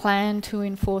global plan to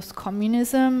enforce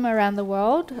communism around the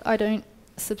world. I don't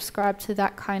subscribe to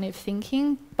that kind of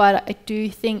thinking, but I do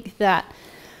think that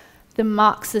the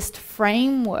Marxist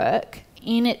framework,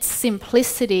 in its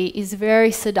simplicity, is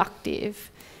very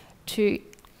seductive to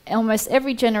almost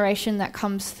every generation that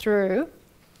comes through.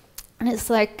 And it's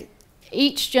like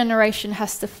each generation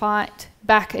has to fight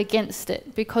back against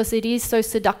it because it is so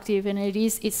seductive, and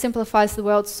it simplifies the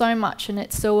world so much, and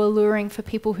it's so alluring for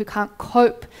people who can't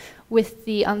cope with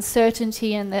the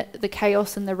uncertainty and the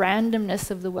chaos and the randomness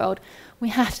of the world. We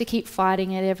have to keep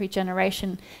fighting it every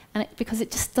generation, and because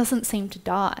it just doesn't seem to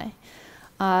die.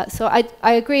 So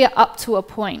I agree up to a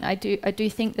point. I do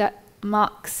think that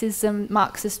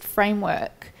Marxist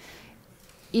framework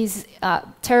is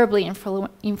terribly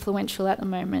influential at the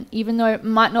moment, even though it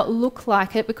might not look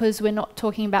like it, because we're not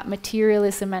talking about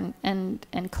materialism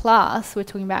and class, we're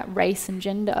talking about race and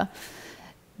gender.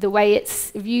 The way it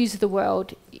views the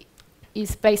world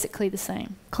is basically the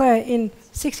same. Claire, in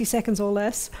 60 seconds or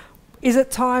less, is it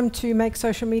time to make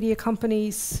social media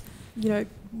companies,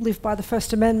 live by the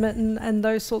First Amendment and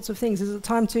those sorts of things? Is it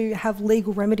time to have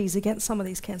legal remedies against some of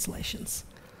these cancellations?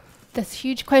 That's a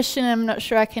huge question. I'm not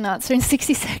sure I can answer in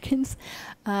 60 seconds.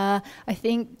 I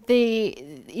think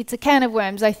it's a can of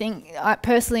worms. I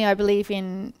believe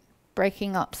in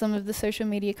breaking up some of the social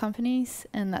media companies,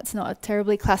 and that's not a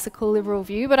terribly classical liberal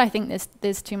view, but I think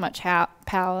there's too much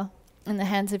power in the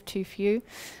hands of too few.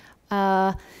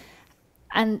 But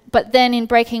then in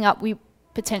breaking up, we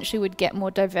potentially would get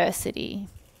more diversity.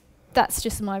 That's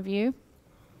just my view.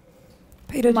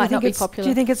 Peter, do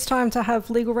you think it's time to have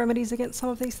legal remedies against some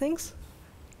of these things?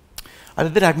 I'm a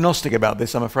bit agnostic about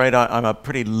this. I'm afraid I'm a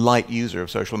pretty light user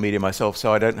of social media myself,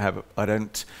 so I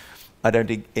don't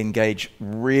engage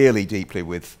really deeply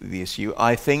with the issue.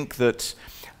 I think that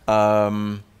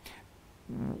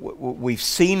we've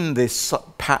seen this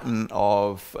pattern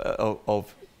of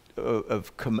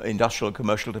industrial and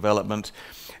commercial development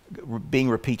being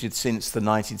repeated since the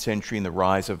 19th century and the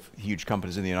rise of huge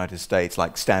companies in the United States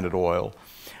like Standard Oil.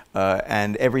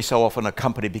 And every so often a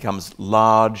company becomes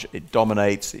large, it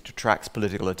dominates, it attracts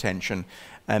political attention,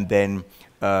 and then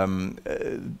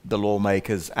the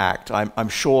lawmakers act. I'm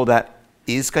sure that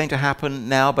is going to happen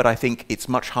now, but I think it's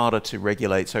much harder to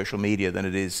regulate social media than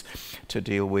it is to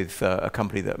deal with a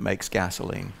company that makes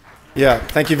gasoline. Yeah,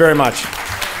 thank you very much.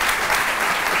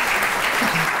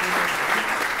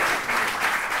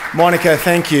 Monica,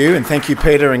 thank you, and thank you,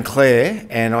 Peter and Claire.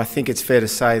 And I think it's fair to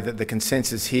say that the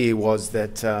consensus here was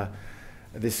that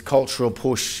this cultural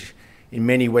push in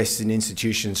many Western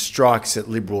institutions strikes at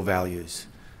liberal values.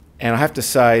 And I have to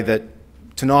say that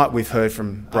tonight we've heard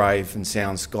from brave and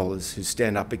sound scholars who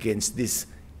stand up against this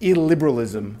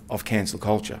illiberalism of cancel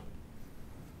culture.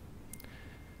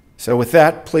 So with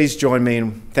that, please join me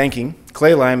in thanking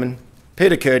Claire Lehmann,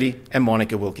 Peter Curti and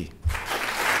Monica Wilkie.